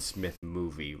Kevin Smith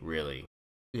movie, really.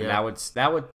 Yeah.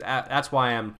 And that's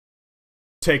why I'm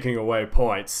taking away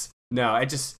points. No,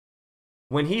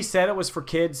 when he said it was for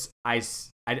kids, I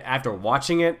after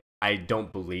watching it, I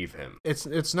don't believe him.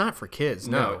 It's not for kids.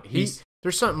 No, No, he's-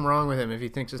 there's something wrong with him if he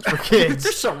thinks it's for kids.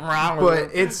 There's something wrong with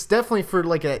but it. it's definitely for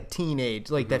like a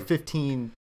teenage, like that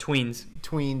 15 Tweens.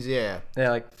 tweens. Yeah. Yeah,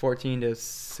 like 14 to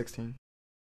 16.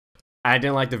 I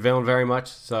didn't like the villain very much,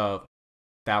 so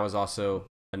that was also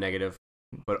a negative.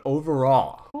 But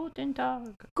overall, Guten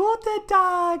Tag. Guten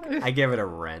Tag. I give it a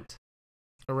rent.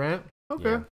 A rent?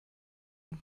 Okay. Yeah.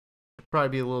 Probably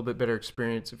be a little bit better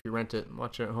experience if you rent it and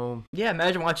watch it at home. Yeah,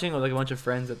 imagine watching with like a bunch of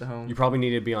friends at the home. You probably need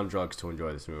to be on drugs to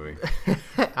enjoy this movie.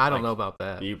 I don't Like, know about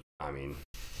that. I mean,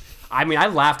 I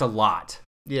laughed a lot.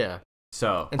 Yeah.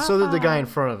 So And so did the guy in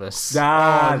front of us.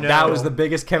 that no. was the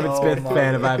biggest Kevin Oh Smith my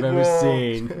fan I've ever God.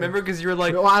 seen. Remember, because you were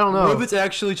like, No, I don't know. what if it's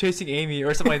actually chasing Amy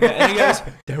or something like that? And he goes,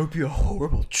 that would be a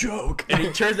horrible joke. And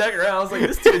he turns back around. I was like,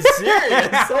 this dude's serious.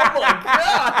 Oh my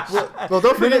gosh. Well,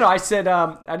 don't forget. No. I said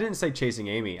I didn't say chasing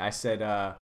Amy. I said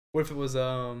What if it was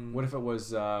what if it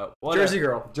was Jersey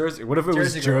Girl? Jersey. What if it was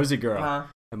Jersey Girl. Jersey Girl? Uh-huh.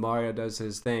 And Mario does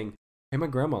his thing. Hey, my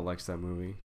grandma likes that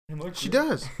movie. She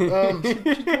does. She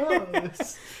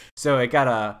does. So it got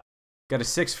a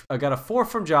 6. I got a 4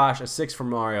 from Josh, a 6 from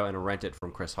Mario, and a rent it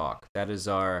from Chris Hawk. That is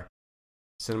our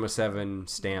Cinema 7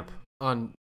 stamp.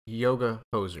 On Yoga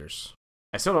Hosers.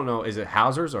 I still don't know. Is it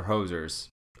Housers or Hosers?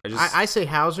 I say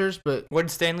Housers, but What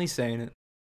did Stanley say in it?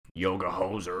 Yoga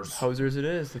Hosers. Hosers it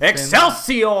is. Like Stanley.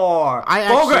 Excelsior! I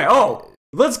actually- Okay. Oh,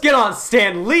 let's get on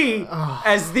Stan Lee Ugh.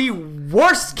 as the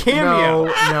worst cameo.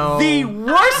 No. The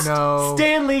worst No.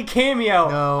 Stan Lee cameo.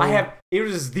 No. It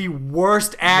was the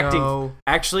worst acting. No.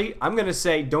 Actually, I'm gonna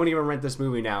say don't even rent this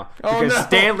movie now Oh, because no.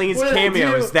 Stan Lee's What did I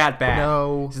cameo do? is that bad.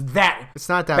 No. It's that It's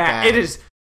not that bad. bad. It is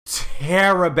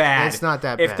terrible bad. It's not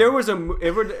that If bad. there was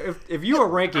if you were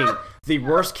ranking the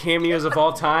worst cameos of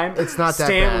all time, It's not that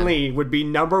Stan bad. Lee would be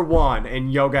number 1 in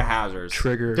Yoga Hazards.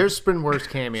 Trigger. There's been worse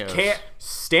cameos.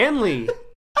 Stan Lee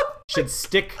should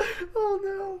stick oh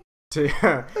no.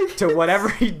 to whatever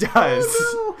he does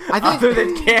I think- other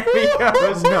than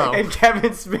cameos No. in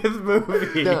Kevin Smith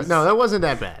movies. No, that wasn't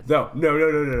that bad. No.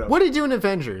 What did he do in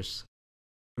Avengers?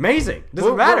 Amazing.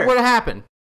 Doesn't What- matter. What happened?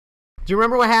 Do you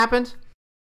remember what happened?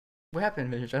 What happened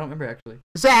in Avengers? I don't remember actually.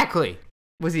 Exactly.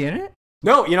 Was he in it?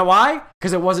 No, you know why?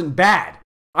 Because it wasn't bad.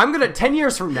 I'm gonna 10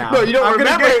 years from now. No, you don't I'm gonna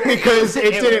remember it because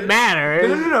it didn't matter.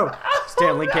 No.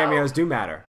 Stan Lee cameos do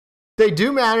matter. They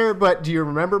do matter, but do you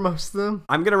remember most of them?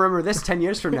 I'm gonna remember this 10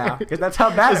 years from now because that's how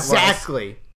bad it was.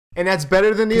 Exactly. And that's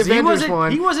better than the 'Cause he Avengers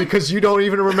wasn't- he one wasn't- because you don't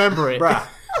even remember it. Bruh.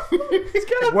 He's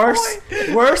got a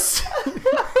Worse.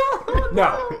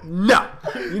 No.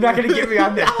 You're not gonna get me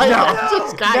on that.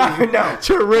 Just got you. No.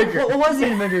 Trigger. What was he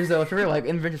in Avengers though? For real, like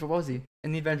in Avengers, what was he?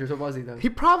 In the Avengers, what was he though? He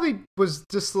probably was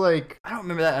just like, I don't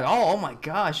remember that at all. Oh my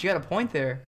gosh, you got a point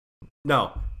there.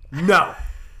 No,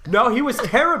 he was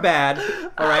terrible bad.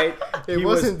 All right, It He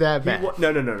wasn't that he bad. No.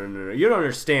 You don't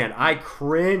understand. I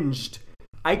cringed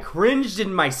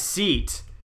in my seat.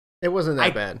 it wasn't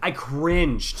that bad. I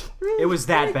cringed. It was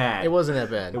that bad. It wasn't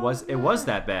that bad. It was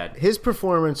that bad. His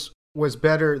performance was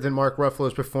better than Mark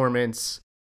Ruffalo's performance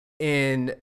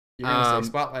in You're gonna say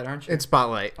Spotlight, aren't you? It's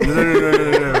Spotlight. No.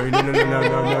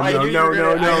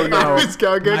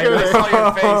 Go. I saw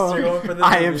your face. You're going for the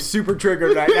I am movie. super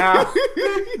triggered right now.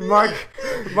 Mark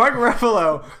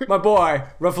Ruffalo, my boy,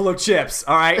 Ruffalo Chips.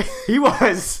 All right, he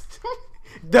was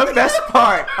the best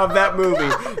part of that movie.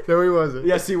 No, he wasn't.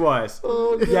 Yes, he was.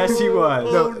 Oh, no. Yes, he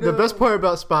was. No, the best part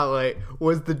about Spotlight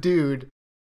was the dude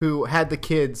who had the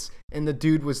kids, and the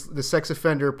dude was the sex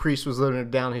offender priest was living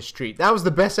down his street. That was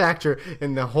the best actor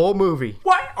in the whole movie.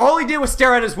 What? All he did was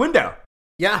stare out his window.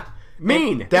 Yeah.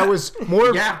 Mean. That was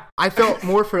more. Yeah. I felt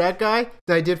more for that guy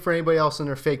than I did for anybody else in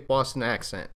their fake Boston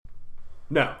accent.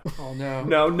 No. Oh no.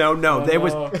 No.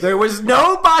 Oh, there was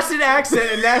no Boston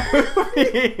accent in that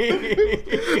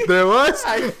movie. There was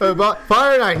about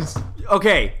Fire and Ice.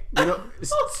 Okay,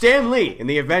 Stan Lee in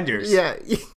the Avengers. Yeah.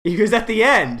 He was at the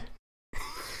end.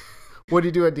 What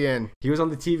did he do at the end? He was on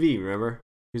the TV. Remember?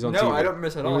 He was on TV. No, I don't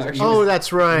miss at all. was- Actually. Oh,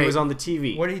 that's right. He was on the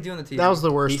TV. What did he do on the TV? That was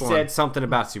the worst He one. said something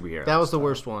about superheroes. That was the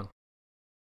worst one.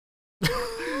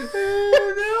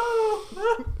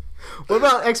 Oh What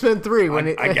about X-Men 3? When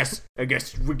it, I guess we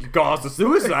could call us the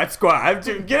Suicide Squad.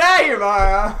 Get out of here,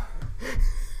 Mario.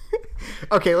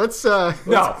 Okay, let's No,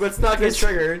 Let's not get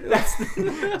triggered. let's move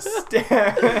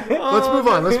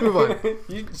on. Let's move on.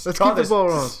 Let's keep the ball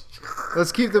rolling.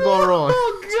 Let's keep the ball rolling.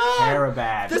 Oh god.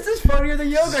 Terabad. This is funnier than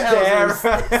yoga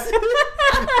houses.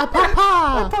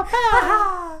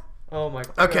 Oh my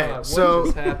god. Okay, what so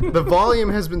just happened? the volume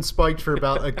has been spiked for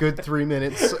about a good 3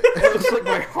 minutes, It was like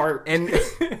my heart.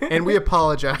 and we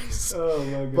apologize. Oh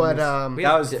my goodness. But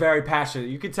that was very passionate.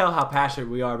 You could tell how passionate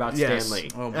we are about Yes. Stan Lee.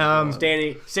 Oh my god.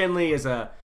 Stan Lee is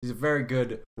he's a very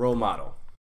good role model.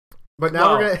 but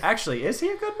now Well, we're gonna. actually, is he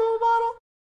a good role model?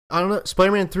 I don't know.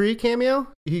 Spider-Man 3 cameo.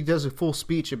 He does a full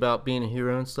speech about being a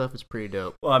hero and stuff. It's pretty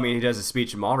dope. Well, I mean, he does a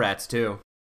speech in Mallrats too.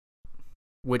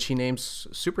 Which he names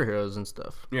superheroes and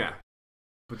stuff. Yeah,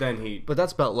 but then he. But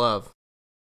that's about love.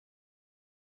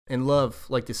 And love,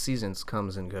 like the seasons,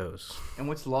 comes and goes. And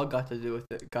what's log got to do with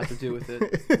it?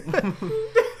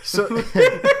 So,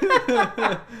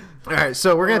 all right.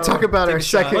 So we're gonna talk about take our a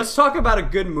shot. second. Let's talk about a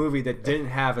good movie that didn't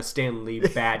have a Stan Lee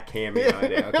bad cameo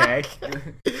in it. Okay.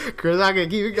 Chris, I'm gonna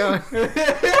keep it going.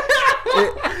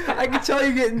 I can tell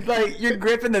you're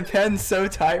gripping the pen so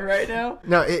tight right now.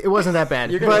 No, it wasn't that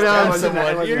bad. You're gonna But stab It wasn't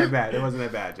someone. that bad. It wasn't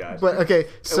that bad, Josh. but okay.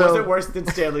 It So wasn't worse than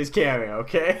Stan Lee's cameo.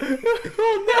 Okay.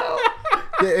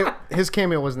 his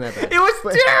cameo wasn't that bad. It was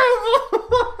But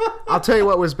terrible. I'll tell you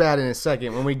what was bad in a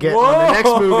second when we get on the next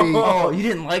movie Oh, you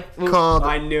didn't like? called.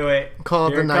 I knew it.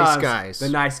 Called Here The it Nice comes. Guys. The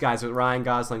Nice Guys with Ryan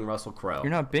Gosling and Russell Crowe.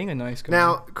 You're not being a nice guy.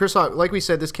 Now, Chris, like we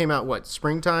said, this came out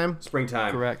springtime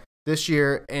Springtime. correct. this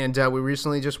year, and we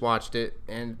recently just watched it.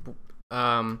 And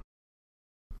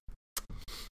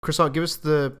Chris, give us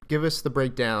the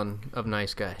breakdown of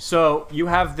Nice Guys. So you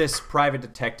have this private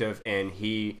detective, and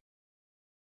he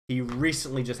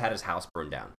recently just had his house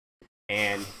burned down,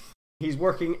 and he's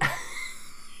working.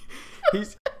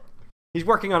 he's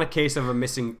working on a case of a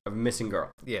missing girl.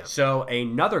 Yeah. So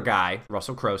another guy,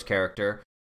 Russell Crowe's character,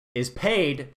 is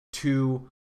paid to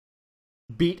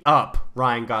beat up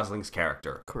Ryan Gosling's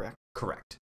character. Correct.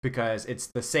 Correct. Because it's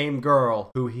the same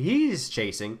girl who he's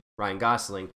chasing, Ryan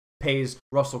Gosling, pays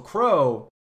Russell Crowe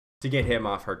to get him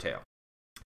off her tail.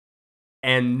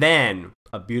 And then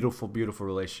a beautiful, beautiful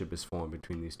relationship is formed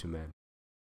between these two men.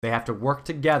 They have to work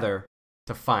together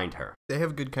to find her. They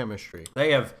have good chemistry.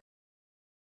 They have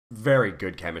very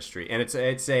good chemistry, and it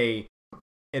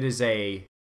is a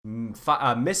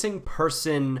missing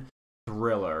person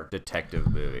thriller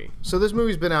detective movie. So this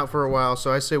movie's been out for a while,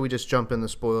 so I say we just jump in the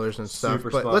spoilers and stuff. Super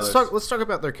but spoilers. let's talk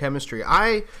about their chemistry.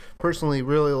 I personally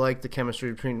really like the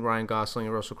chemistry between Ryan Gosling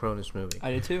and Russell Crowe in this movie.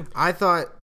 I did too. I thought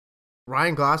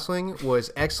Ryan Gosling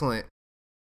was excellent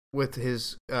with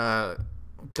his Delivery,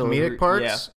 comedic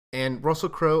parts, yeah. and Russell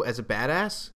Crowe as a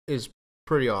badass is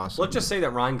pretty awesome. Let's just say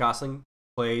that Ryan Gosling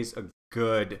plays a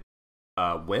good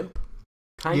wimp.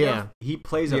 Kind Yeah. of. He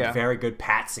plays a Yeah. very good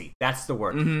patsy. That's the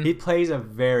word. Mhm. He plays a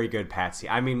very good patsy.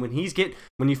 I mean, when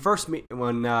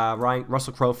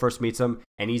Russell Crowe first meets him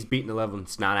and he's beating the living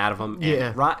snot out of him, and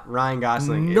Yeah. Ryan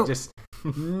Gosling, Nope. it just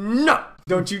no,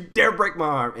 don't you dare break my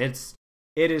arm.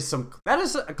 That is a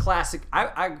classic.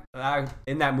 I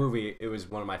in that movie, it was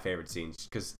one of my favorite scenes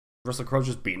because Russell Crowe's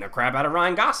just beating the crap out of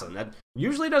Ryan Gosling. That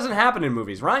usually doesn't happen in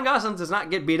movies. Ryan Gosling does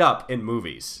not get beat up in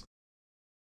movies.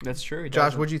 That's true.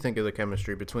 Josh, what do you think of the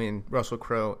chemistry between Russell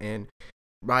Crowe and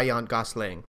Ryan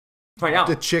Gosling? Find out.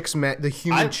 The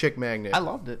human chick magnet. I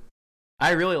loved it.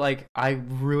 I really liked it. I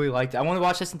wanted to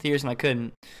watch this in theaters and I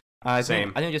couldn't.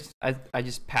 Same. I just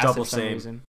passed Double it for some same.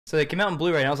 reason. So they came out in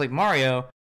Blu-ray and I was like, Mario,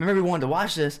 remember we wanted to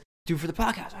watch this, do it for the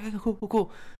podcast. Okay,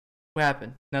 cool. What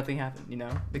happened? Nothing happened, you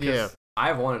know? Because Yeah.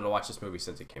 I've wanted to watch this movie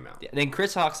since it came out. yeah, then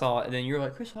Chris Hawk saw it, and then you're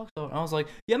like, Chris Hawk saw it. And I was like,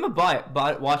 yeah, I'm gonna buy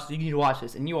it. Watch it. You need to watch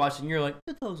this. And you watch it, and you're like,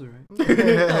 that was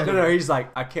alright. No, he's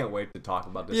like, I can't wait to talk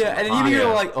about this. Yeah, on the and you're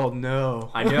podcast." like, oh no.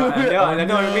 I know what it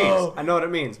Oh, means. I know what it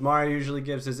means. Mario usually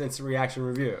gives his instant reaction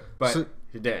review, but So-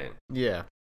 he didn't. Yeah.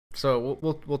 So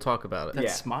we'll talk about it. That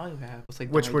Yeah. smile you have was like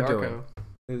Which Donnie we're Darko.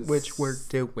 doing. Which we're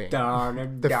doing.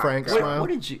 Darn The Frank Darko. smile. What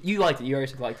did you liked it? You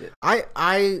already liked it.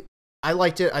 I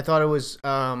liked it. I thought it was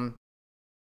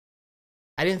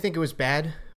I didn't think it was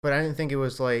bad, but I didn't think it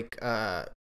was like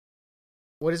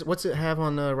what's it have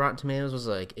on Rotten Tomatoes? Was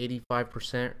it like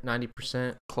 85%,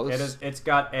 90%? Close. It's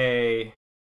got a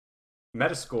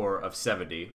Metascore of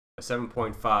 70, a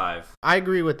 7.5. I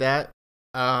agree with that.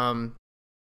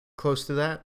 Close to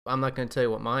that. I'm not going to tell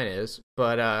you what mine is,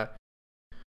 but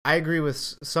I agree with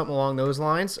something along those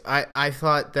lines. I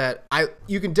thought that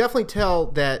you can definitely tell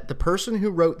that the person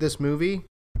who wrote this movie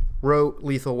wrote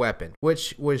Lethal Weapon,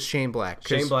 which was Shane Black. 'Cause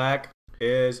Shane Black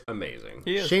is amazing.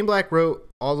 He is. Shane Black wrote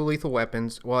all the Lethal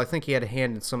Weapons. Well, I think he had a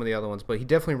hand in some of the other ones, but he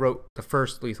definitely wrote the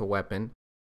first Lethal Weapon.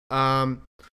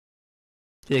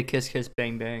 Yeah, Kiss Kiss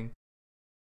Bang Bang.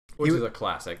 Which He- is a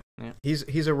classic. He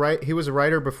was a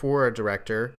writer before a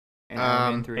director. And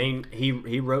Iron Man 3. And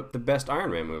he wrote the best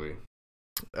Iron Man movie,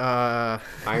 Uh,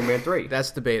 Iron Man 3.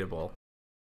 that's debatable.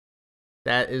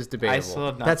 That is debatable. still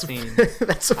have not that's seen-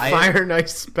 that's a I- Fire Night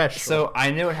special. So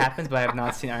I know what happens, but I have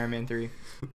not seen Iron Man 3.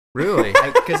 really,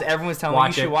 Because everyone's telling me Watch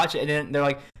you should it. watch it, and then they're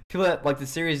like, people that like the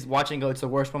series watch it and go, it's the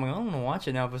worst one. I'm like, I don't want to watch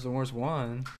it now if it's the worst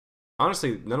one.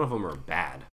 Honestly, none of them are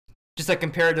bad. Just like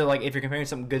compared to like if you're comparing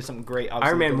something good to something great, obviously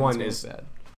Iron Man the 1 one's is bad.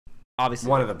 Obviously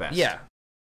one of the best. Yeah.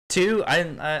 2,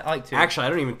 I like 2. Actually, I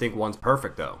don't even think 1's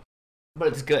perfect though. but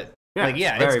it's good. Yeah, Like,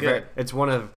 yeah, very, it's good. It's one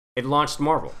of. It launched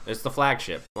Marvel. It's the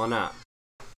flagship. Why not?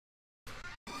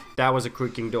 That was a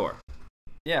creaking door.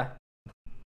 Yeah.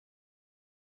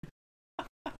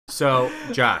 So,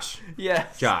 Josh,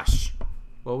 Yes.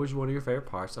 what was one of your favorite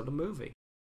parts of the movie?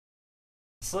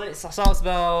 So I saw this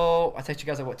about, I texted you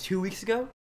guys like, what, 2 weeks ago?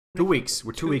 2 weeks.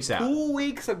 We're 2 weeks out. 2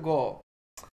 weeks ago.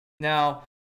 Now,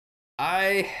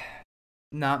 I'm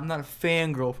not a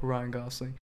fangirl for Ryan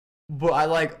Gosling, but I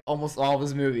like almost all of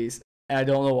his movies, and I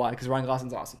don't know why, because Ryan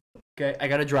Gosling's awesome. Okay, I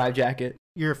got a drive jacket.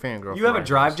 you're a fangirl. You have a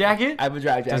drive jacket? I have a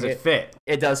drive jacket. Does it fit?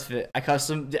 It does fit.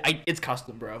 It's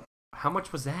custom, bro. How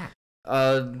much was that?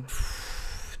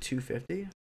 $250.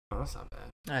 Oh, that's not bad.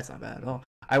 That's not bad at all.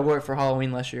 I wore it for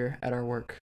Halloween last year at our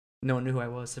work. No one knew who I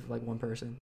was except for like one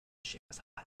person. Shit, that's not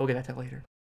bad. We'll get that later.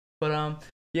 But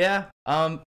yeah.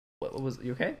 What was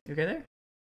you okay? You okay there?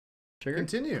 Triggered?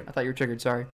 Continue. I thought you were triggered.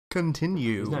 Sorry.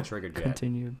 Continue. He's not triggered yet.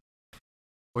 Continued.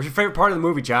 What's your favorite part of the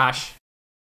movie, Josh?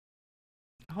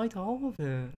 I liked all of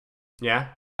it. Yeah?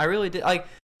 I really did.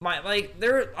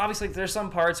 There's some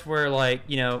parts where like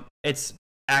it's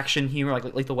action humor, like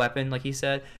Lethal Weapon, like he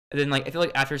said, and then like I feel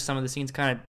like after some of the scenes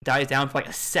kind of dies down for like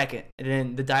a second, and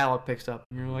then the dialogue picks up,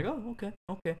 and you're like, oh, okay.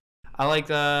 I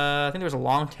like I think there was a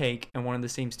long take in one of the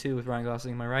scenes too with Ryan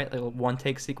Gosling. Am I right? Like a one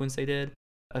take sequence they did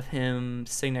of him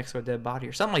sitting next to a dead body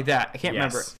or something like that. I can't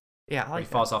remember. Yeah, I He like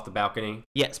that. falls off the balcony,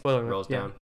 Yeah, spoiler. rolls yeah,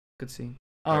 down. good scene.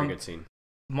 Very good scene.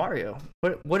 Mario.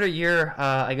 What are your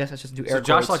I guess let's just do air So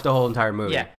Josh quotes. liked the whole entire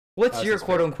movie. Yeah. What's That's your his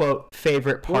quote unquote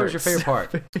favorite part? What was your favorite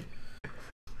part?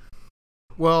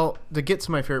 Well, to get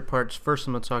to my favorite parts, first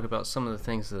I'm going to talk about some of the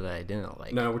things that I didn't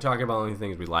like. No, we're talking about only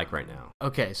things we like right now.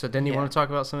 Okay, so then you Yeah. want to talk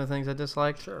about some of the things I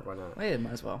disliked? Sure, why not? Yeah,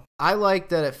 might as well. I liked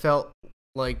that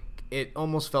it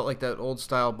almost felt like that old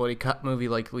style buddy cop movie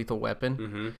like Lethal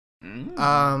Weapon.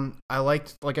 Mm-hmm. I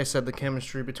liked, like I said, the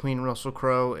chemistry between Russell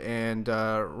Crowe and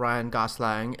Ryan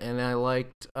Gosling, and I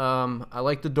liked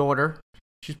the daughter.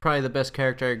 She's probably the best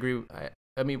character. I agree.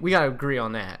 I mean, we gotta agree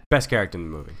on that. Best character in the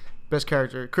movie. Best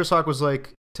character. Chris Hawk was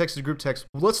like, texted a group text.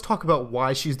 Let's talk about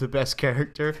why she's the best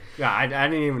character. Yeah, I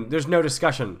didn't even. There's no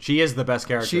discussion. She is the best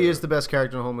character. She is the best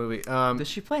character in the whole movie. Does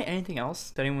she play anything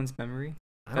else to anyone's memory?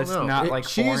 I don't that's know. not, like,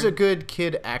 she's foreign? a good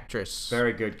kid actress.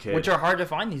 very good kid. Which are hard to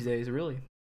find these days, really.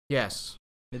 Yes,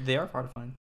 They are hard to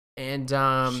find. and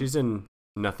She's in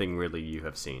nothing really you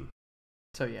have seen.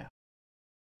 So yeah.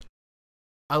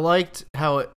 I liked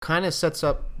how it kind of sets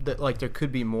up that like there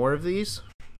could be more of these.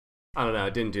 I don't know.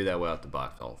 It didn't do that well at the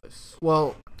box office.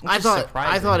 Well, Which I is thought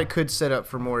surprising. it could set up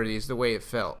for more of these the way it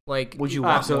felt. Like Would you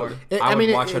want Absolutely. more? I would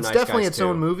mean, watch a it's Nice definitely Guys its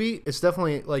own 2. movie. It's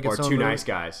definitely like Or its own Two movie. Nice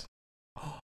Guys.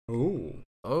 Ooh.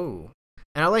 Oh,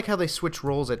 and I like how they switch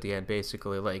roles at the end.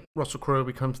 Basically, like Russell Crowe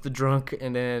becomes the drunk,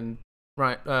 and then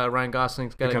Ryan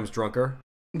Gosling's got Becomes drunker.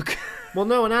 Well,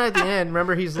 no, not at the end.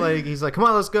 Remember, he's like, come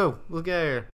on, let's go. Look at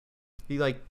here.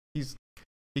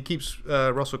 He keeps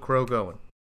Russell Crowe going.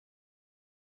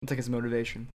 It's like his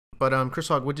motivation. But Chris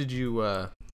Hogg, what did you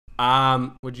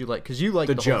like? Because you like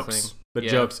the whole jokes. thing. The Yeah.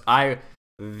 jokes.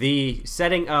 The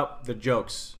setting up the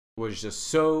jokes was just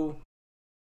so.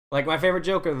 Like, my favorite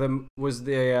joke of them was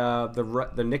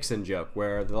the Nixon joke,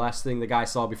 where the last thing the guy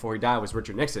saw before he died was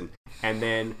Richard Nixon, and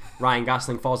then Ryan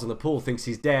Gosling falls in the pool, thinks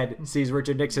he's dead, sees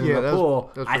Richard Nixon in the pool.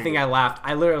 that was I pretty think good. I laughed.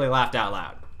 I literally laughed out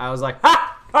loud. I was like,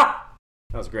 ha ha!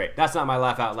 That was great. That's not my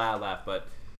laugh out loud laugh, but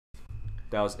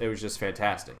it was just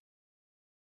fantastic.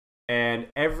 And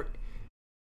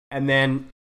then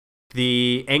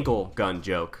the ankle gun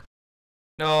joke.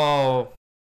 No.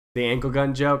 The ankle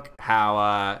gun joke.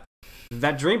 How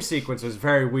that dream sequence was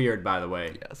very weird, by the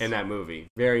way. Yes. In that movie,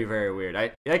 very very weird.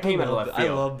 That came out of left I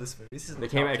field. love this movie. This is It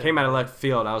came out of left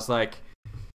field. I was like,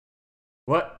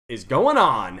 what is going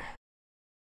on?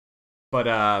 But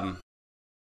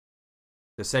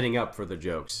the setting up for the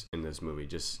jokes in this movie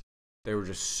they were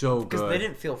just so because good. they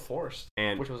didn't feel forced,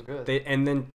 and which was good. and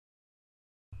then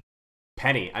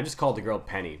Penny. I just called the girl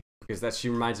Penny because she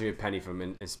reminds me of Penny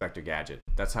from Inspector Gadget.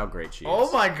 That's how great she is.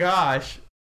 Oh my gosh.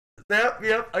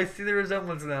 Yep, I see the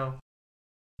resemblance now.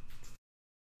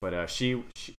 But I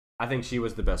think she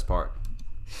was the best part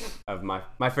of my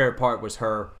favorite part was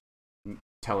her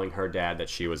telling her dad that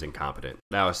she was incompetent.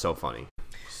 That was so funny.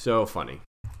 So funny.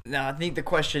 Now, I think the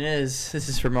question is, this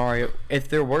is for Mario, if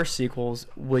there were sequels,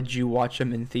 would you watch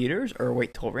them in theaters or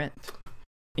wait till rent?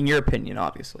 In your opinion,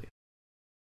 obviously.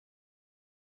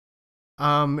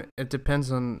 It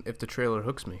depends on if the trailer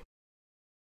hooks me.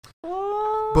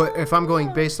 But if I'm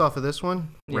going based off of this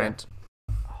one, Yeah. rent.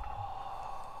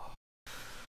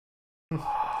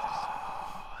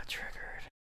 Triggered.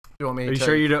 You want me? Are you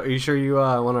sure you don't? Are you sure you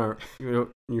want to?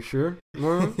 You sure?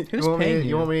 Who's paying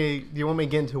You want me to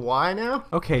get into why now?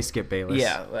 Okay, Skip Bayless.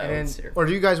 Yeah, Or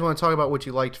do you guys want to talk about what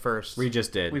you liked first? we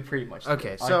just did. we pretty much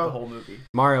Okay, did. so- the whole movie.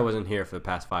 Mario wasn't here for the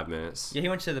past 5 minutes. Yeah, he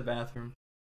went to the bathroom.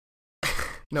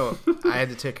 No, I had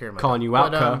to take care of my. Calling you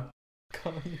out, But,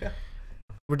 cuh.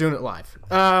 We're doing it live.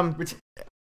 Which-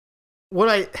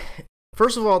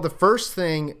 First of all, the first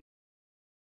thing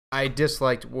I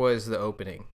disliked was the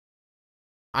opening.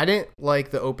 I didn't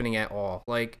like the opening at all.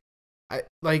 Like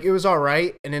it was all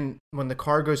right, and then when the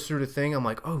car goes through the thing, I'm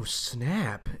like, oh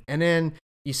snap! And then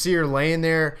you see her laying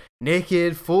there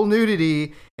naked, full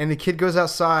nudity, and the kid goes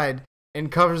outside and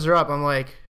covers her up. I'm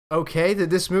like, okay, did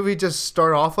this movie just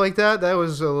start off like that? That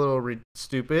was a little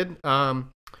stupid.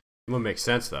 It would make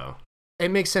sense though.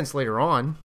 It makes sense later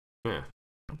on. Yeah,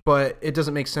 But it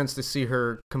doesn't make sense to see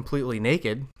her completely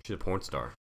naked. she's a porn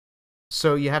star.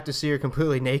 So you have to see her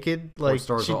completely naked. Like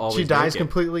stars she are always dies naked.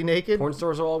 completely naked. Porn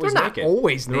stars are They're always not naked.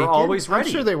 always They're naked. always I'm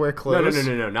ready. sure they wear clothes.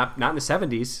 No. Not in the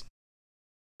 70s.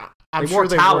 I'm They sure wore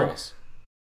they towels.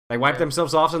 They wiped Yeah.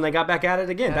 themselves off and they got back at it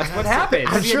again. That's what happened.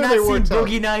 I'm sure they wore towels.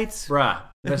 Boogie Nights. Bruh,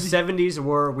 the 70s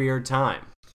were a weird time.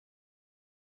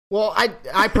 Well,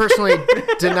 I personally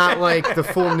did not like the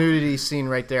full nudity scene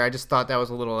right there. I just thought that was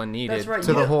a little unneeded That's right,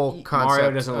 to the yeah. whole concept.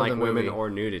 Mario doesn't of like the women movie. or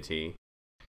nudity.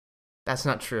 That's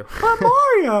not true.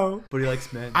 Mario! But he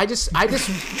likes men. I just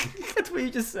That's what you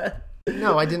just said.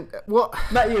 no, I didn't. Well,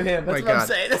 Not you, him. That's My what I'm God.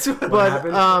 saying. That's what. but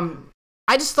happened?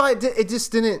 I just thought it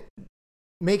just didn't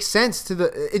make sense to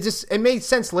the. It made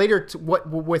sense later to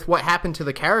what happened to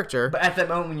the character. But at that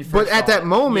moment when you first But saw at that it,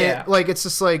 moment, yeah. like it's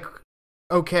just like,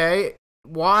 okay,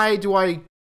 why do I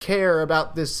care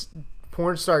about this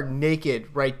porn star naked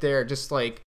right there? Just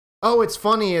like, oh, it's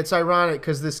funny, it's ironic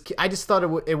because I just thought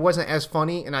it wasn't as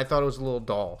funny, and I thought it was a little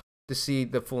dull to see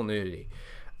the full nudity.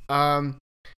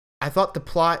 I thought the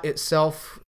plot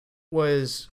itself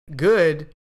was good,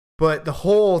 but the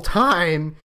whole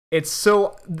time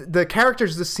the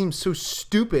characters just seem so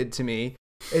stupid to me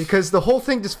because the whole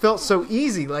thing just felt so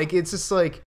easy. Like it's just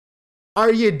like,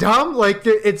 are you dumb? Like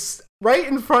it's right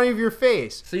in front of your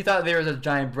face So you thought there was a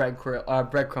giant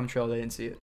breadcrumb trail? They didn't see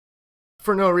it.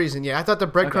 for no reason. Yeah, I thought the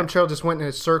breadcrumb Okay. trail just went in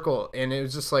a circle, and it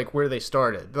was just like where they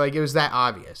started. Like it was that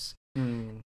obvious.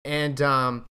 And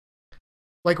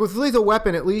like with Lethal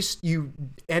Weapon, at least you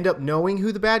end up knowing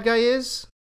who the bad guy is,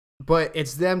 but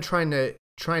it's them trying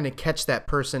to catch that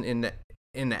person in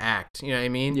the act. You know what I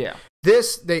mean? Yeah.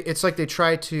 It's like they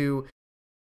try to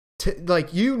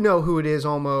like, you know who it is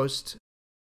almost,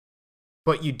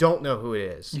 but you don't know who it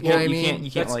is. You know what I mean?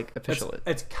 You can't like official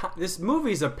it. This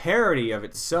movie's a parody of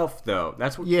itself, though.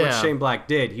 That's what Yeah. Shane Black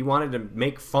did. He wanted to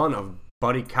make fun of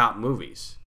buddy cop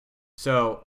movies.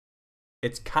 So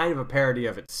it's kind of a parody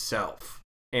of itself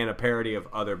and a parody of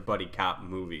other buddy cop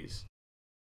movies.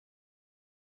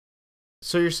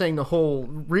 So you're saying the whole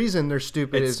reason they're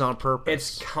stupid It's- is on purpose?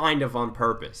 It's kind of on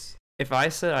purpose. If I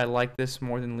said I like this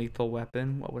more than Lethal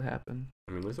Weapon, what would happen?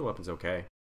 I mean, Lethal Weapon's okay.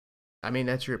 I mean,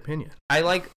 that's your opinion. I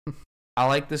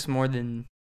like this more than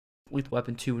Lethal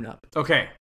Weapon 2 and up. Okay,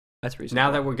 That's reasonable.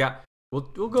 now that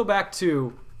we'll go back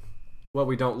to what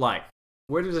we don't like.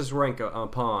 Where does this rank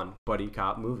upon buddy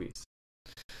cop movies?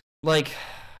 Like,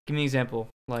 give me an example.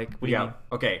 Like, what do you mean?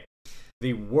 Okay,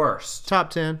 the worst. Top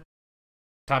 10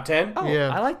 Top 10? Oh, Yeah.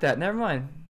 I like that. Never mind.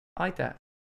 I like that.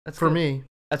 That's for good. me.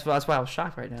 That's why I was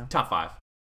shocked right now. Top 5.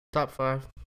 Top 5.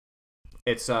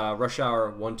 It's Rush Hour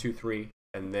 1, 2, 3,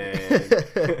 and then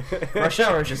Rush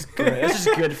Hour is just good. It's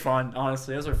just good fun,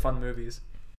 honestly. Those are fun movies.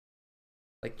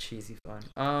 Like cheesy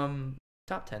fun.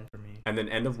 Top 10 for me. and then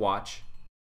End of Watch,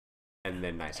 and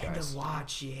then Nice End Guys. of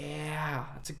Watch, yeah.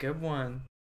 That's a good one.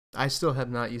 I still have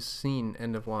not seen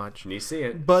End of Watch. Can you see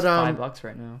it? But It's $5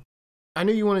 right now. I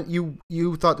knew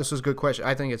you thought this was a good question.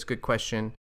 I think it's a good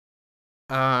question.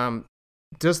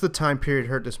 Does the time period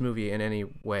hurt this movie in any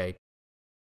way?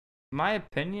 My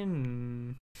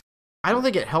opinion, I don't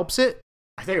think it helps it.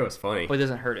 I think it was funny. but it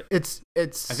doesn't hurt it. It's I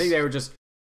think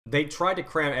they tried to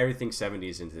cram everything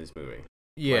 70s into this movie.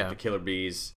 yeah. Like the Killer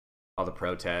Bees, all the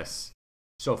protests.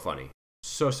 So funny.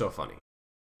 So funny.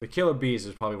 The Killer Bees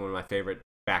is probably one of my favorite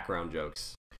background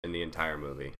jokes in the entire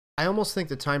movie. I almost think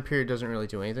the time period doesn't really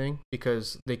do anything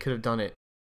because they could have done it.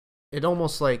 It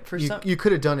almost like you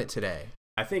could have done it today.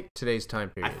 I think Today's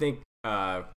time I period. think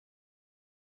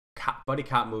buddy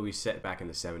cop movies set back in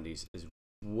the 70s is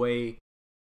way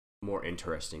more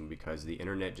interesting because the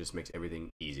internet just makes everything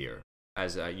easier.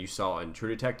 As you saw in True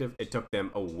Detective, it took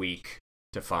them a week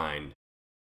to find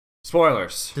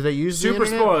spoilers. Did they use the Super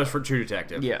internet? spoilers for True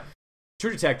Detective. Yeah.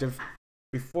 True Detective,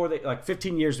 before they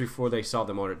 15 years before they solved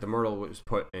the murder was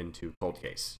put into cold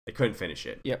case. They couldn't finish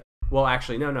it. Yep. Well,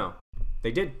 actually, no.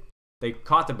 They did. They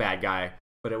caught the bad guy,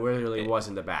 but it really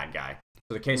wasn't the bad guy.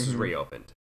 So the case was reopened.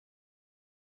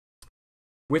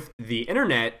 With the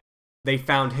internet, they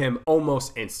found him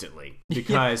almost instantly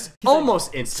because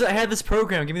almost So instantly. I had this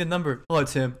program. Give me the number. Oh,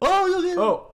 it's him.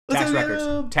 Oh, Oh, tax Let's records.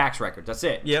 go. Tax records. That's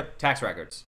it. Yep. Tax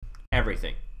records.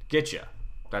 Everything. Get you.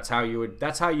 That's how you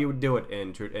would do it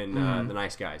in The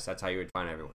Nice Guys. That's how you would find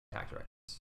everyone. Tax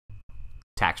records.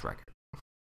 Tax record.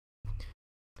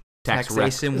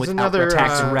 Taxation There's without another,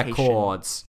 Tax representation.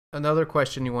 records. Another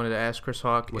question you wanted to ask Chris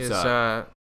Hawk What's is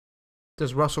up?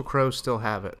 does Russell Crowe still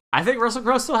have it? I think Russell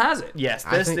Crowe still has it. Yes,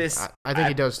 I think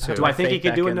he does too. Do I think he faith could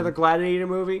back do in another him. Gladiator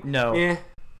movie? No. Yeah.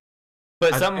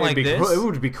 But something like this. It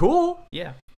would be cool.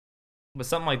 Yeah. But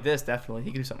something like this, definitely.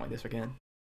 He could do something like this again.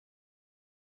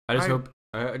 I just I- hope.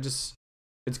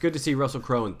 It's good to see Russell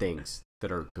Crowe in things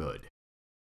that are good.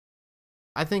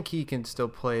 I think he can still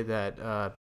play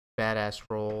that badass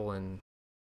role and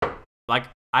Like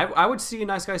I would see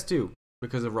Nice Guys too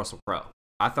because of Russell Crowe.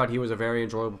 I thought he was a very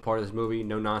enjoyable part of this movie.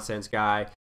 No nonsense guy.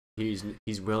 He's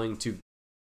willing to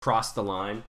cross the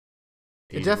line.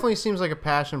 it definitely seems like a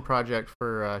passion project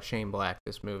for Shane Black,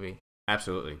 this movie.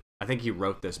 Absolutely. I think he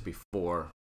wrote this before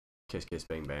Kiss Kiss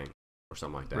Bang Bang or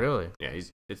something like that. Really? Yeah.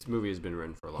 This movie has been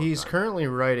written for a long He's time. currently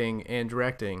writing and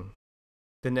directing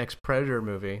the next Predator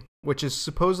movie, which is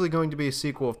supposedly going to be a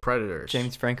sequel of Predators.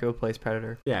 James Franco plays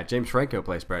Predator. Yeah. James Franco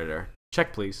plays Predator.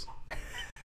 Check, please.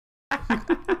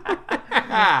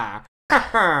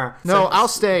 No, I'll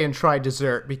stay and try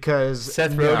dessert because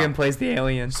Seth Rogen plays the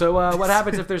alien. So what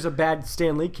happens if there's a bad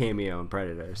Stan Lee cameo in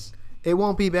Predators? it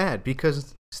won't be bad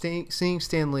because seeing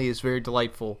Stan Lee is very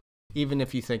delightful, even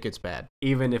if you think it's bad.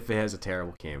 Even if it has a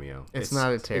terrible cameo, It's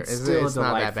not a terrible. It's still It's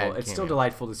not that delightful. bad. It's still cameo.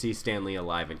 delightful to see Stan Lee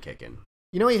alive and kicking.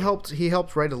 You know, he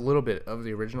helped write a little bit of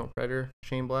the original Predator,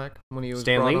 Shane Black, when he was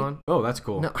Stan brought Lee? on. Oh, that's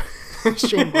cool. No,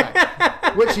 Shane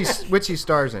Black, which he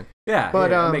stars in. Yeah, But,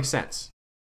 that makes sense.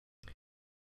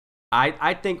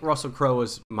 I think Russell Crowe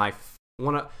was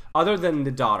other than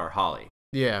the daughter Holly.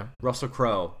 Yeah, Russell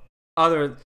Crowe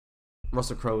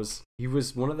he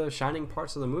was one of the shining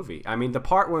parts of the movie. I mean, the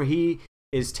part where he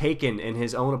is taken in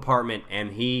his own apartment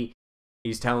and he's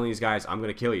telling these guys, "I'm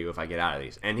gonna kill you if I get out of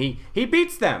these," and he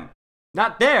beats them.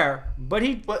 Not there, but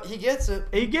he gets it.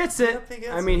 He gets it. Yep, he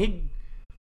gets I mean,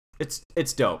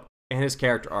 it's dope, and his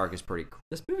character arc is pretty.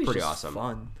 This movie's Pretty just awesome.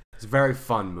 fun. It's a very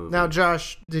fun movie. Now,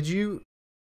 Josh, did you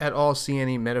at all see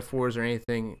any metaphors or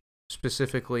anything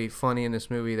specifically funny in this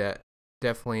movie that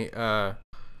definitely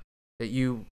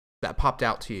that popped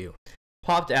out to you?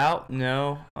 Popped out?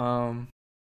 No.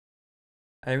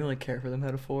 I didn't really care for the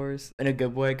metaphors in a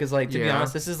good way because, like, to be Yeah.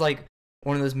 honest, this is like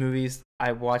one of those movies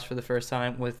I watched for the first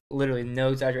time with literally no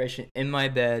exaggeration in my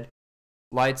bed,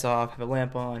 lights off, have a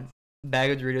lamp on,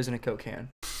 bag of Doritos, and a Coke can.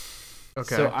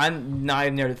 Okay. So I'm not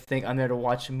even there to think. I'm there to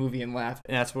watch a movie and laugh,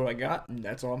 and that's what I got, and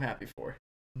that's all I'm happy for.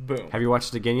 Boom. have you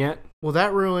watched it again yet? Well,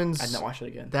 that ruins I'd not watch it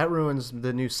again. that ruins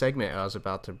the new segment I was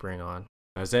about to bring on.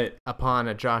 That's it. Upon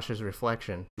a Josh's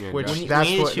Reflection. Yeah, which Josh. We need that's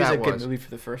to what choose that a good was. movie for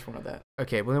the first one of that.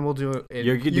 Okay, well then we'll do it.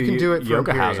 You can do it for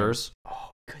Yoga Imperium. Housers. Oh,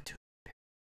 good too.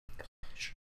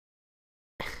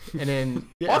 And then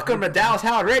Welcome to Dallas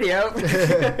Howard Radio.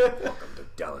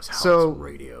 Dallas House So-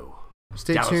 Radio.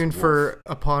 stay Dallas tuned Wolf. for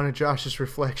Upon a Josh's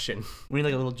Reflection. We need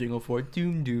like a little jingle for it.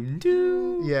 Doom, doom,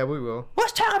 doom. Yeah, we will.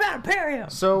 Let's talk about Imperium.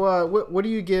 So, what do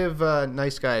you give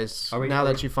Nice Guys Are we- now are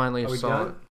that we- you finally Are we saw it?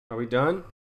 done? Are we done?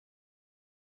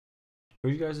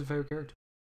 Who's you guys' favorite character?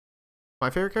 My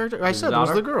favorite character? I His said it was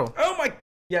daughter? the girl. Oh my.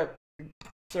 Yep.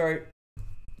 Sorry.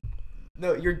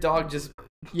 No, your dog just.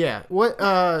 Yeah. What?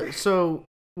 So,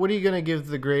 what are you gonna give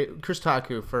the great Chris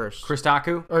Taku first?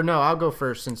 Christaku? Or no, I'll go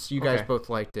first since you guys Okay. both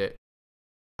liked it.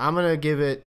 I'm gonna give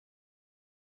it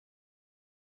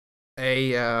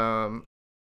a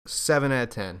 7 out of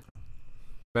 10.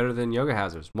 Better than Yoga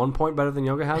Hazards. 1 point better than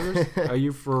Yoga Hazards? Are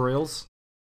you for reals?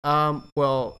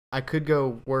 Well, I could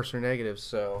go worse or negative,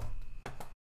 so.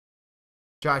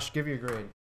 Josh, give your grade.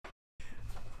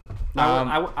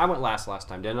 I went last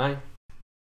time, didn't I?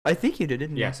 I think you did,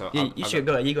 didn't you? Yeah, so Yeah, I'll- you I'll should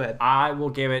go ahead. You go ahead. I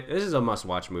will give it. This is a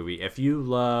must-watch movie. If you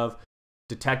love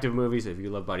detective movies, if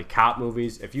you love buddy cop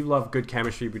movies, if you love good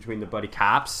chemistry between the buddy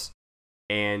cops,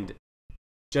 and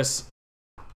just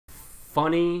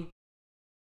funny,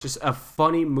 just a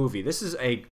funny movie. This is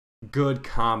a good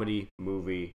comedy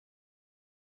movie.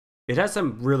 It has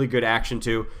some really good action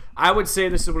too. I would say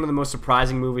this is one of the most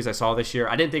surprising movies I saw this year.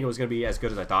 I didn't think it was going to be as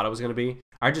good as I thought it was going to be.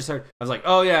 I was like,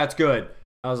 oh yeah, it's good.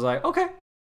 I was like, okay.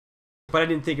 But I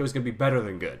didn't think it was going to be better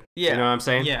than good. Yeah. You know what I'm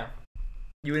saying? Yeah.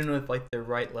 You went in with like the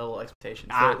right level of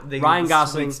expectations. Ryan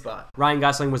Gosling. Spot. Ryan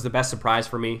Gosling was the best surprise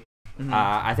for me. Mhm.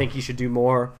 I think he should do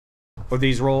more of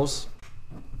these roles.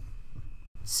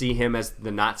 See him as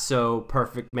the not so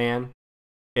perfect man.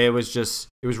 It was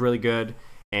really good,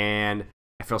 and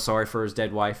I feel sorry for his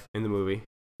dead wife in the movie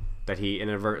that he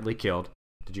inadvertently killed.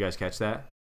 Did you guys catch that?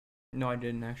 No, I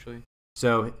didn't actually.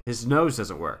 So his nose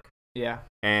doesn't work, Yeah.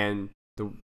 and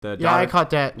the Yeah, daughter, I caught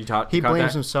that. you He caught blames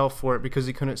that? himself for it because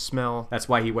he couldn't smell. That's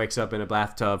why he wakes up in a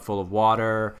bathtub full of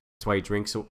water. That's why he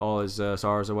drinks all his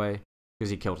sorrows away, because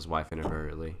he killed his wife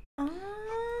inadvertently.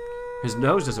 His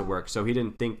nose doesn't work, so he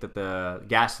didn't think that the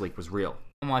gas leak was real.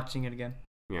 I'm watching it again.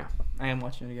 Yeah. I am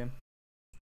watching it again.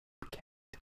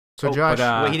 So Oh, Josh,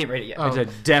 but, Wait, he didn't rate it yet. oh. It's a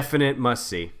definite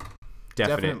must-see.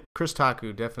 Definite Chris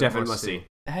Taku, definite must-see.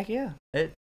 Heck yeah.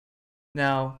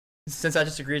 Now, since I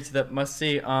just agreed to that must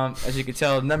see, as you can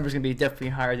tell, the number's gonna be definitely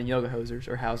higher than Yoga Hosers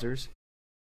or Housers.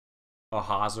 Oh,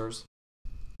 Hazers.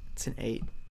 It's an 8.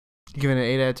 Give it an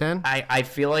 8 out of 10. I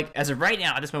feel like as of right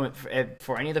now, at this moment,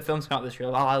 for any of the films come out this year,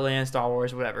 La La Land, Star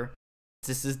Wars, whatever,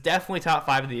 this is definitely top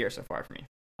 5 of the year so far for me.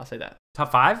 I'll say that.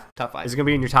 Top 5? Top 5. Is it going to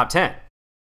be in your top 10?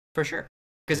 For sure.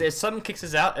 Because if something kicks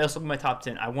us out, it'll still be my top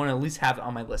 10. I want to at least have it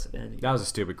on my list at the end of the year. That was a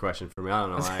stupid question for me. I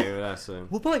don't know why. That's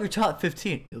What about your top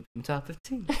 15? It'll be top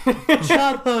 15.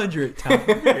 Top 100. Top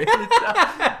 100.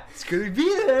 It's going to be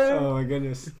there. Oh, my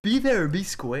goodness. Be there or be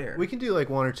square. We can do like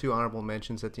 1 or 2 honorable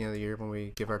mentions at the end of the year when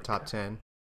we give our top 10.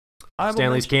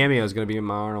 Stanley's cameo is going to be in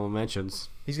my honorable mentions.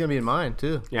 He's gonna be in mine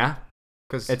too, Yeah?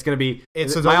 because It's going to be...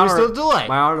 it's my always honor- still a delay.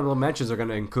 My honorable mentions are going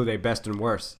to include a best and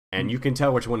worst. And you can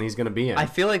tell which one he's going to be in. I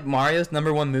feel like Mario's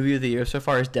number 1 movie of the year so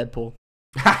far is Deadpool.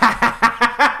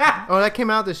 Oh, that came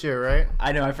out this year, right?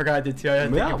 I know, I forgot I did too. I had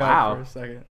to think Yeah, about wow. it for a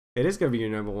second. It is going to be your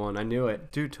number 1. I knew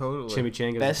it. Dude, totally.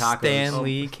 Chimichangas Best and tacos. Stan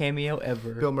Lee cameo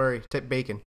ever. Bill Murray,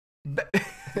 bacon.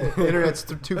 Internet's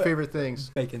 2 favorite things.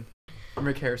 Bacon.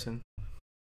 Rick Harrison.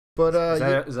 But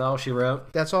Is that all she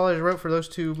wrote? that's all I wrote for those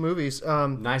 2 movies.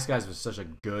 Nice Guys was such a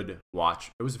good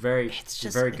watch. It was very good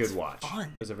it's watch. fun.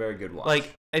 It was a very good watch.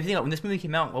 Like, I think when this movie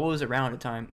came out, what was around at the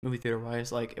time, movie theater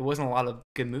wise? Like, it wasn't a lot of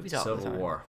good movies out at the Civil time.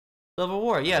 War. Civil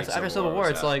War, yeah. think So after Civil Civil War War,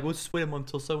 was it's out. like, let's just wait a month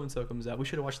until so and so comes out. We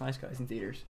should have watched Nice Guys in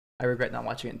theaters. I regret not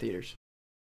watching it in theaters.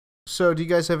 So do you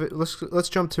guys have it? Let's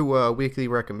jump to weekly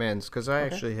recommends because I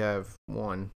Okay. actually have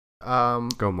one.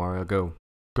 Go Mario, go.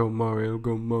 Go Mario,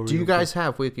 go Mario. Do you guys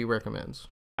have weekly recommends?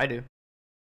 I do.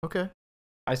 Okay.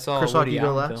 I saw Chris, a Woody you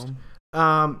go Allen last?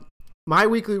 film. My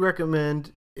weekly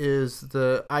recommend is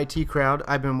the IT Crowd.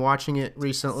 I've been watching it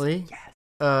recently.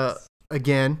 Yes.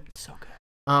 Again. It's so good.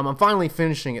 I'm finally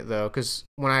finishing it though, because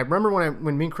when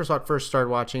me and Chris Rock first started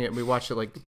watching it, we watched it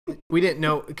like we didn't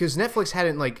know because Netflix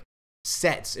hadn't like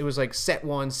sets. It was like set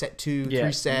 1, set 2,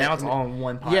 3 sets. Now it's all in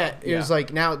one pot. Yeah, it was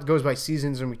like now it goes by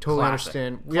seasons, and we totally Classic.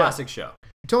 understand. Classic show.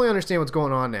 We totally understand what's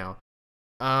going on now.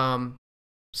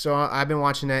 So I've been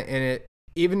watching that, and it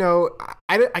even though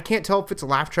I can't tell if it's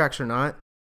laugh tracks or not,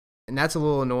 and that's a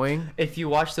little annoying. If you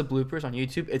watch the bloopers on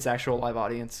YouTube, it's actual live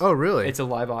audience. Oh, really? It's a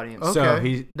live audience. Okay.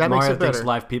 So That makes Mario it thinks better.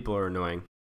 live people are annoying.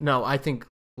 No, I think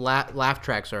laugh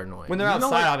tracks are annoying. When they're You don't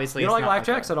outside, like- obviously. You don't it's like not laugh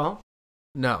tracks that. at all?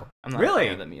 No. I'm not Really? a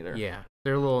fan of them either. Yeah,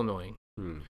 they're a little annoying.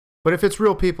 Hmm. But if it's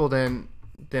real people, then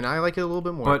I like it a little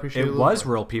bit more. I But appreciate it a little was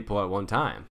more. real people at one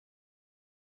time.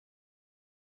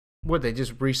 What, they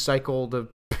just recycle the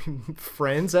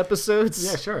Friends episodes?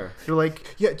 Yeah, sure. They're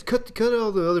like, yeah, cut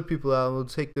all the other people out. And we'll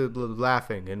take the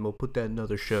laughing and we'll put that in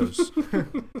other shows.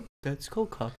 That's called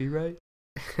copyright.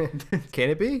 Can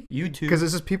it be? YouTube. Because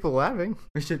this is people laughing.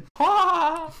 We should.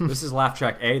 Ha! This is laugh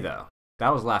track A though. That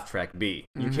was laugh track B.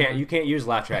 You can't use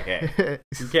laugh track A.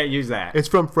 You can't use that. It's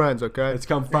from Friends, okay? It's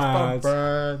come It's from Friends.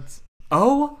 Friends.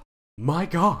 Oh my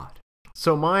god.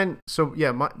 So my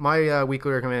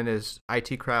weekly recommend is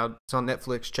IT Crowd. It's on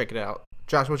Netflix. Check it out.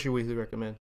 Josh, what's your weekly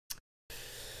recommend?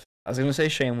 I was gonna say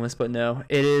Shameless, but no.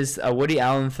 It is a Woody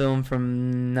Allen film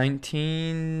from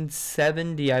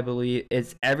 1970, I believe.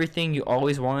 It's everything you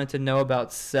always wanted to know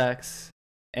about sex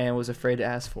and was afraid to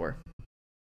ask for.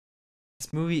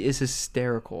 This movie is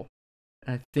hysterical.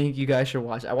 And I think you guys should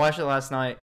watch it. I watched it last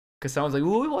night because someone's like,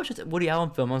 "Well, we watched a Woody Allen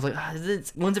film." I was like,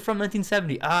 "When's it from?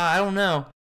 1970?" I don't know,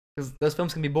 because those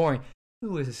films can be boring.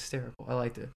 Ooh, it's hysterical. I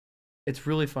liked it. It's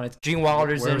really fun. It's Gene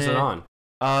Wilder's Where in is it on?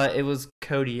 It was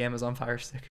Cody, Amazon Fire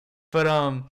Stick. But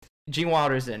Gene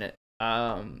Wilder's in it.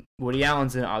 Woody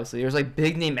Allen's in it, obviously. There's like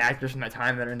big name actors from that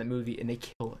time that are in the movie, and they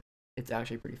kill it. It's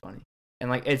actually pretty funny. And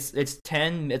like it's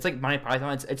like Monty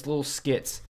Python. It's little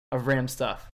skits of random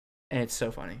stuff, and it's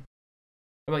so funny.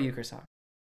 What about you, Chris Hawk?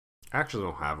 I actually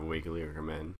don't have a weekly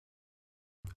recommend.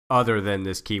 Other than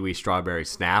this kiwi strawberry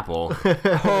Snapple. Is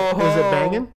it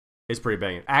banging? It's pretty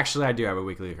banging. Actually, I do have a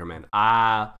weekly recommend.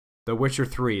 The Witcher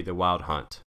 3, The Wild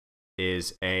Hunt,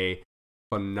 is a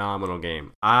phenomenal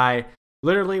game. I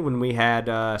literally, when we had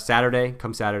Saturday,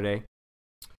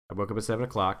 I woke up at 7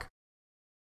 o'clock.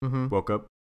 Mm-hmm. Woke up,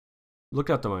 looked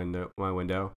out my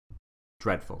window.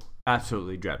 Dreadful.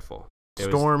 Absolutely dreadful. It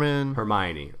was Storming.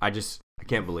 Hermione. I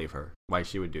can't believe her. Why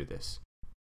she would do this.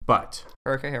 But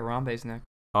Hurricane Harambe's neck.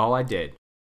 all I did,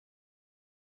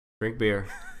 drink beer,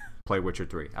 play Witcher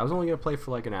 3. I was only going to play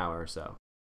for like an hour or so.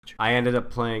 I ended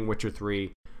up playing Witcher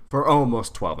 3 for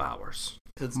almost 12 hours.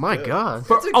 It's My good. God.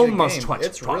 For It's a good almost game. 12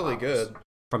 It's really hours. good.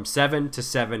 From 7 to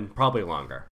 7, probably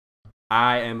longer.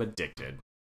 I am addicted.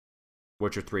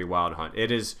 Witcher 3 Wild Hunt.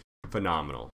 It is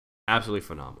phenomenal. Absolutely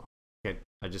phenomenal.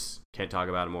 I just can't talk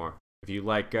about it more. If you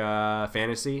like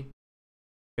fantasy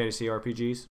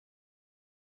RPGs.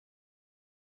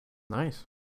 Nice.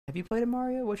 Have you played a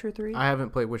Mario Witcher 3? I haven't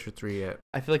played Witcher 3 yet.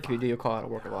 I feel like if you do, you'll call it out of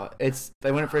work a lot. It's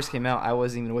like when it first came out, I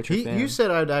wasn't even a Witcher fan. You said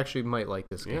I might like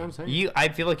this You know what game. I'm saying? I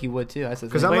feel like you would too.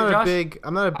 Because I'm not a big Oh,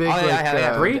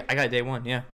 yeah, like, I got it day one.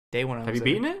 Yeah, day one. Have you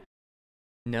beaten it?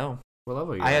 No, What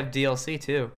level are you I at? have DLC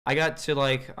too. I got to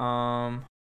like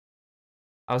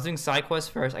I was doing side quests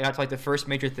first. I got to like the first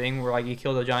major thing where like you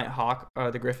kill the giant hawk,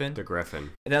 the griffin, The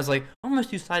Griffin. and I was like, I'm gonna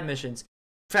do side missions.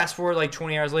 Fast forward like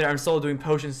 20 hours later, I'm still doing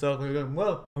potion stuff. Like,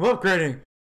 well, I'm upgrading.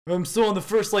 I'm still on the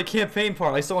first like campaign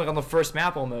part. Like still like on the first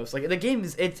map almost. Like the game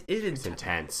is it's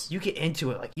intense. You get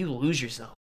into it, like you lose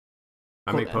yourself.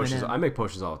 I make Quote potions. Eminem. I make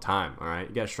potions all the time. All right,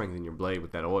 you gotta strengthen your blade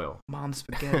with that oil. Mom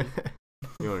spaghetti.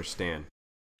 You understand?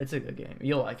 It's a good game.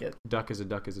 You'll like it. Duck is a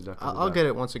duck is a duck. Is a I'll duck. get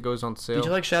it once it goes on sale. Did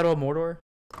you like Shadow of Mordor?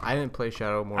 I didn't play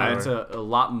Shadow of Mordor. It's a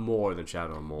lot more than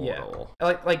Shadow of Mordor.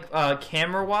 Like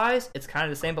camera wise, it's kind of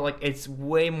the same, but like it's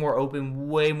way more open,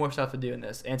 way more stuff to do in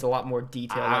this, and it's a lot more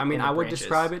detailed. I like, mean, in the I would branches.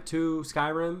 describe it to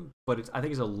Skyrim, but I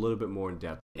think it's a little bit more in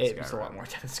depth. Than It's a Skyrim. lot more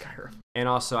depth than Skyrim. And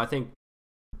also, I think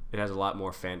it has a lot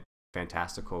more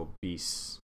fantastical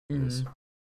beasts. in this.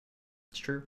 It's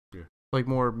true. like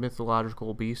more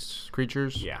mythological beasts,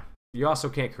 creatures. Yeah. You also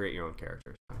can't create your own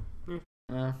characters.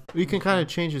 You can kind of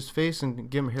change his face and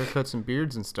give him haircuts and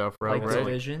beards and stuff, right? Like right?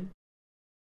 Division.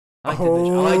 I like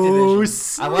Division. I like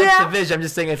Division. I like snap! Division. I'm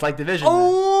just saying it's like Division.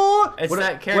 Oh! It's What-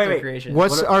 that character wait. creation.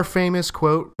 What's What- our famous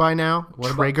quote by now?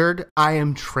 What about- Triggered. I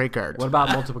am triggered. What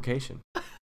about multiplication?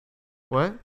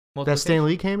 What? That Stan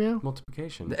Lee cameo?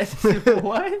 Multiplication.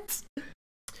 What?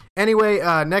 Anyway,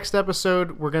 next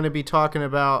episode we're going to be talking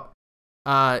about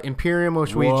Imperium,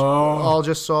 which we Whoa. all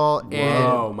just saw,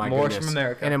 Whoa, and my Morse goodness. from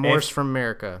America. and Immorse If- from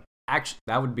America. Actually,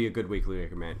 that would be a good weekly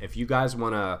recommend. If you guys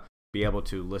want to be able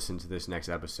to listen to this next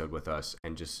episode with us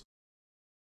and just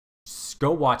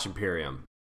go watch Imperium.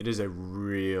 It is a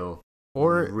real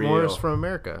Or Morse from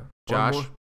America. Josh.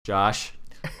 Josh.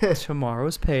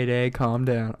 Tomorrow's payday. Calm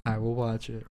down. I will watch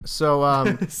it. So,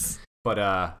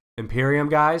 But Imperium,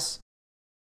 guys,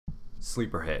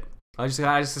 sleeper hit. I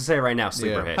just say it right now,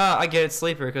 sleeper Yeah. hit. I get it,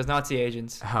 sleeper, because Nazi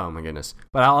agents. Oh my goodness!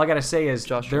 But all I gotta say is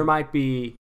Josh there Hart. might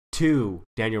be 2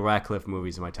 Daniel Radcliffe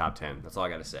movies in my top 10. That's all I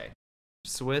gotta say.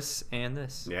 Swiss and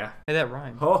this. Yeah. Hey, that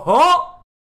rhymed. Ho ho!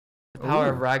 The Power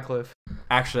Ooh. of Radcliffe.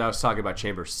 Actually, I was talking about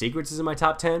Chamber of Secrets is in my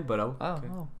top 10, but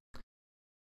Oh.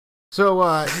 So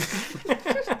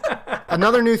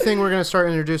another new thing we're going to start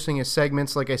introducing is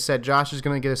segments. Like I said, Josh is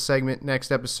going to get a segment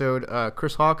next episode.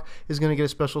 Chris Hawk is going to get a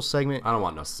special segment. I don't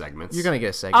want no segments. You're going to get a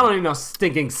I segment. don't need no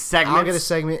stinking segments. I'll get a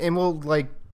segment, and we'll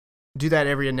do that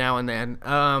every now and then,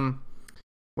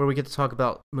 where we get to talk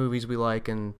about movies we like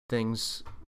and things,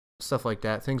 stuff like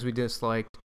that, things we disliked.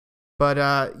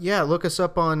 But yeah, look us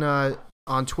up on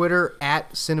Twitter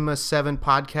at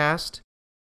Cinema7Podcast.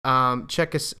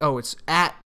 Check us. Oh, it's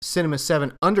at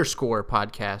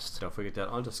Cinema7_podcast. Don't forget that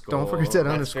underscore. Don't forget that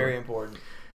That's underscore. very important.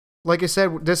 Like I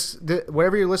said, this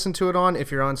wherever you listen to it on,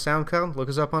 if you're on SoundCloud, look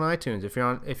us up on iTunes. If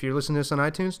you're listening to this on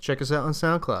iTunes, check us out on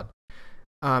SoundCloud.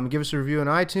 Give us a review on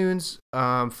iTunes.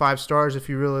 5 stars if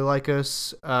you really like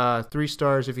us. 3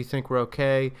 stars if you think we're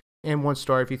okay, and 1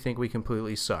 star if you think we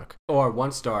completely suck. Or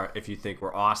 1 star if you think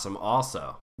we're awesome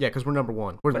also. Yeah, because we're number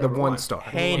 1. We're the Number 1 one. star.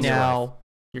 Hey, In your now. life.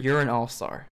 You're an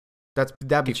all-star. that'd be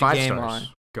Get your 5 game stars. on.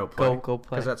 Go play. Go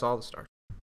play. Because that's all the stars.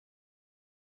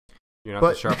 You're not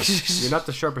But- the sharpest. You're not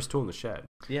the sharpest tool in the shed.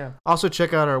 Yeah. Also,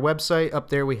 check out our website. Up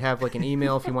there, we have an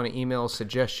email if you want to email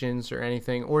suggestions or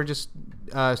anything, or just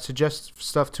suggest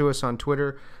stuff to us on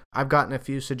Twitter. I've gotten a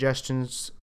few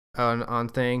suggestions on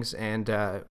things, and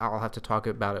I'll have to talk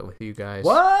about it with you guys.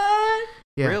 What?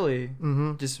 Yeah. Really?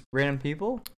 Mm-hmm. Just random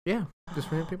people? Yeah. Just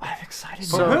random people. I'm excited.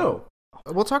 For So-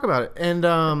 who? We'll talk about it. And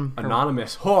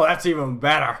Anonymous. Oh, that's even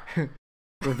better.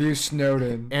 Review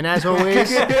Snowden. and as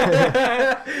always,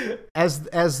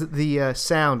 as the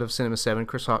sound of Cinema 7,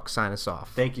 Chris Hawk sign us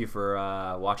off. Thank you for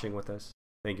watching with us.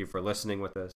 Thank you for listening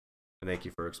with us. And thank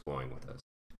you for exploring with us.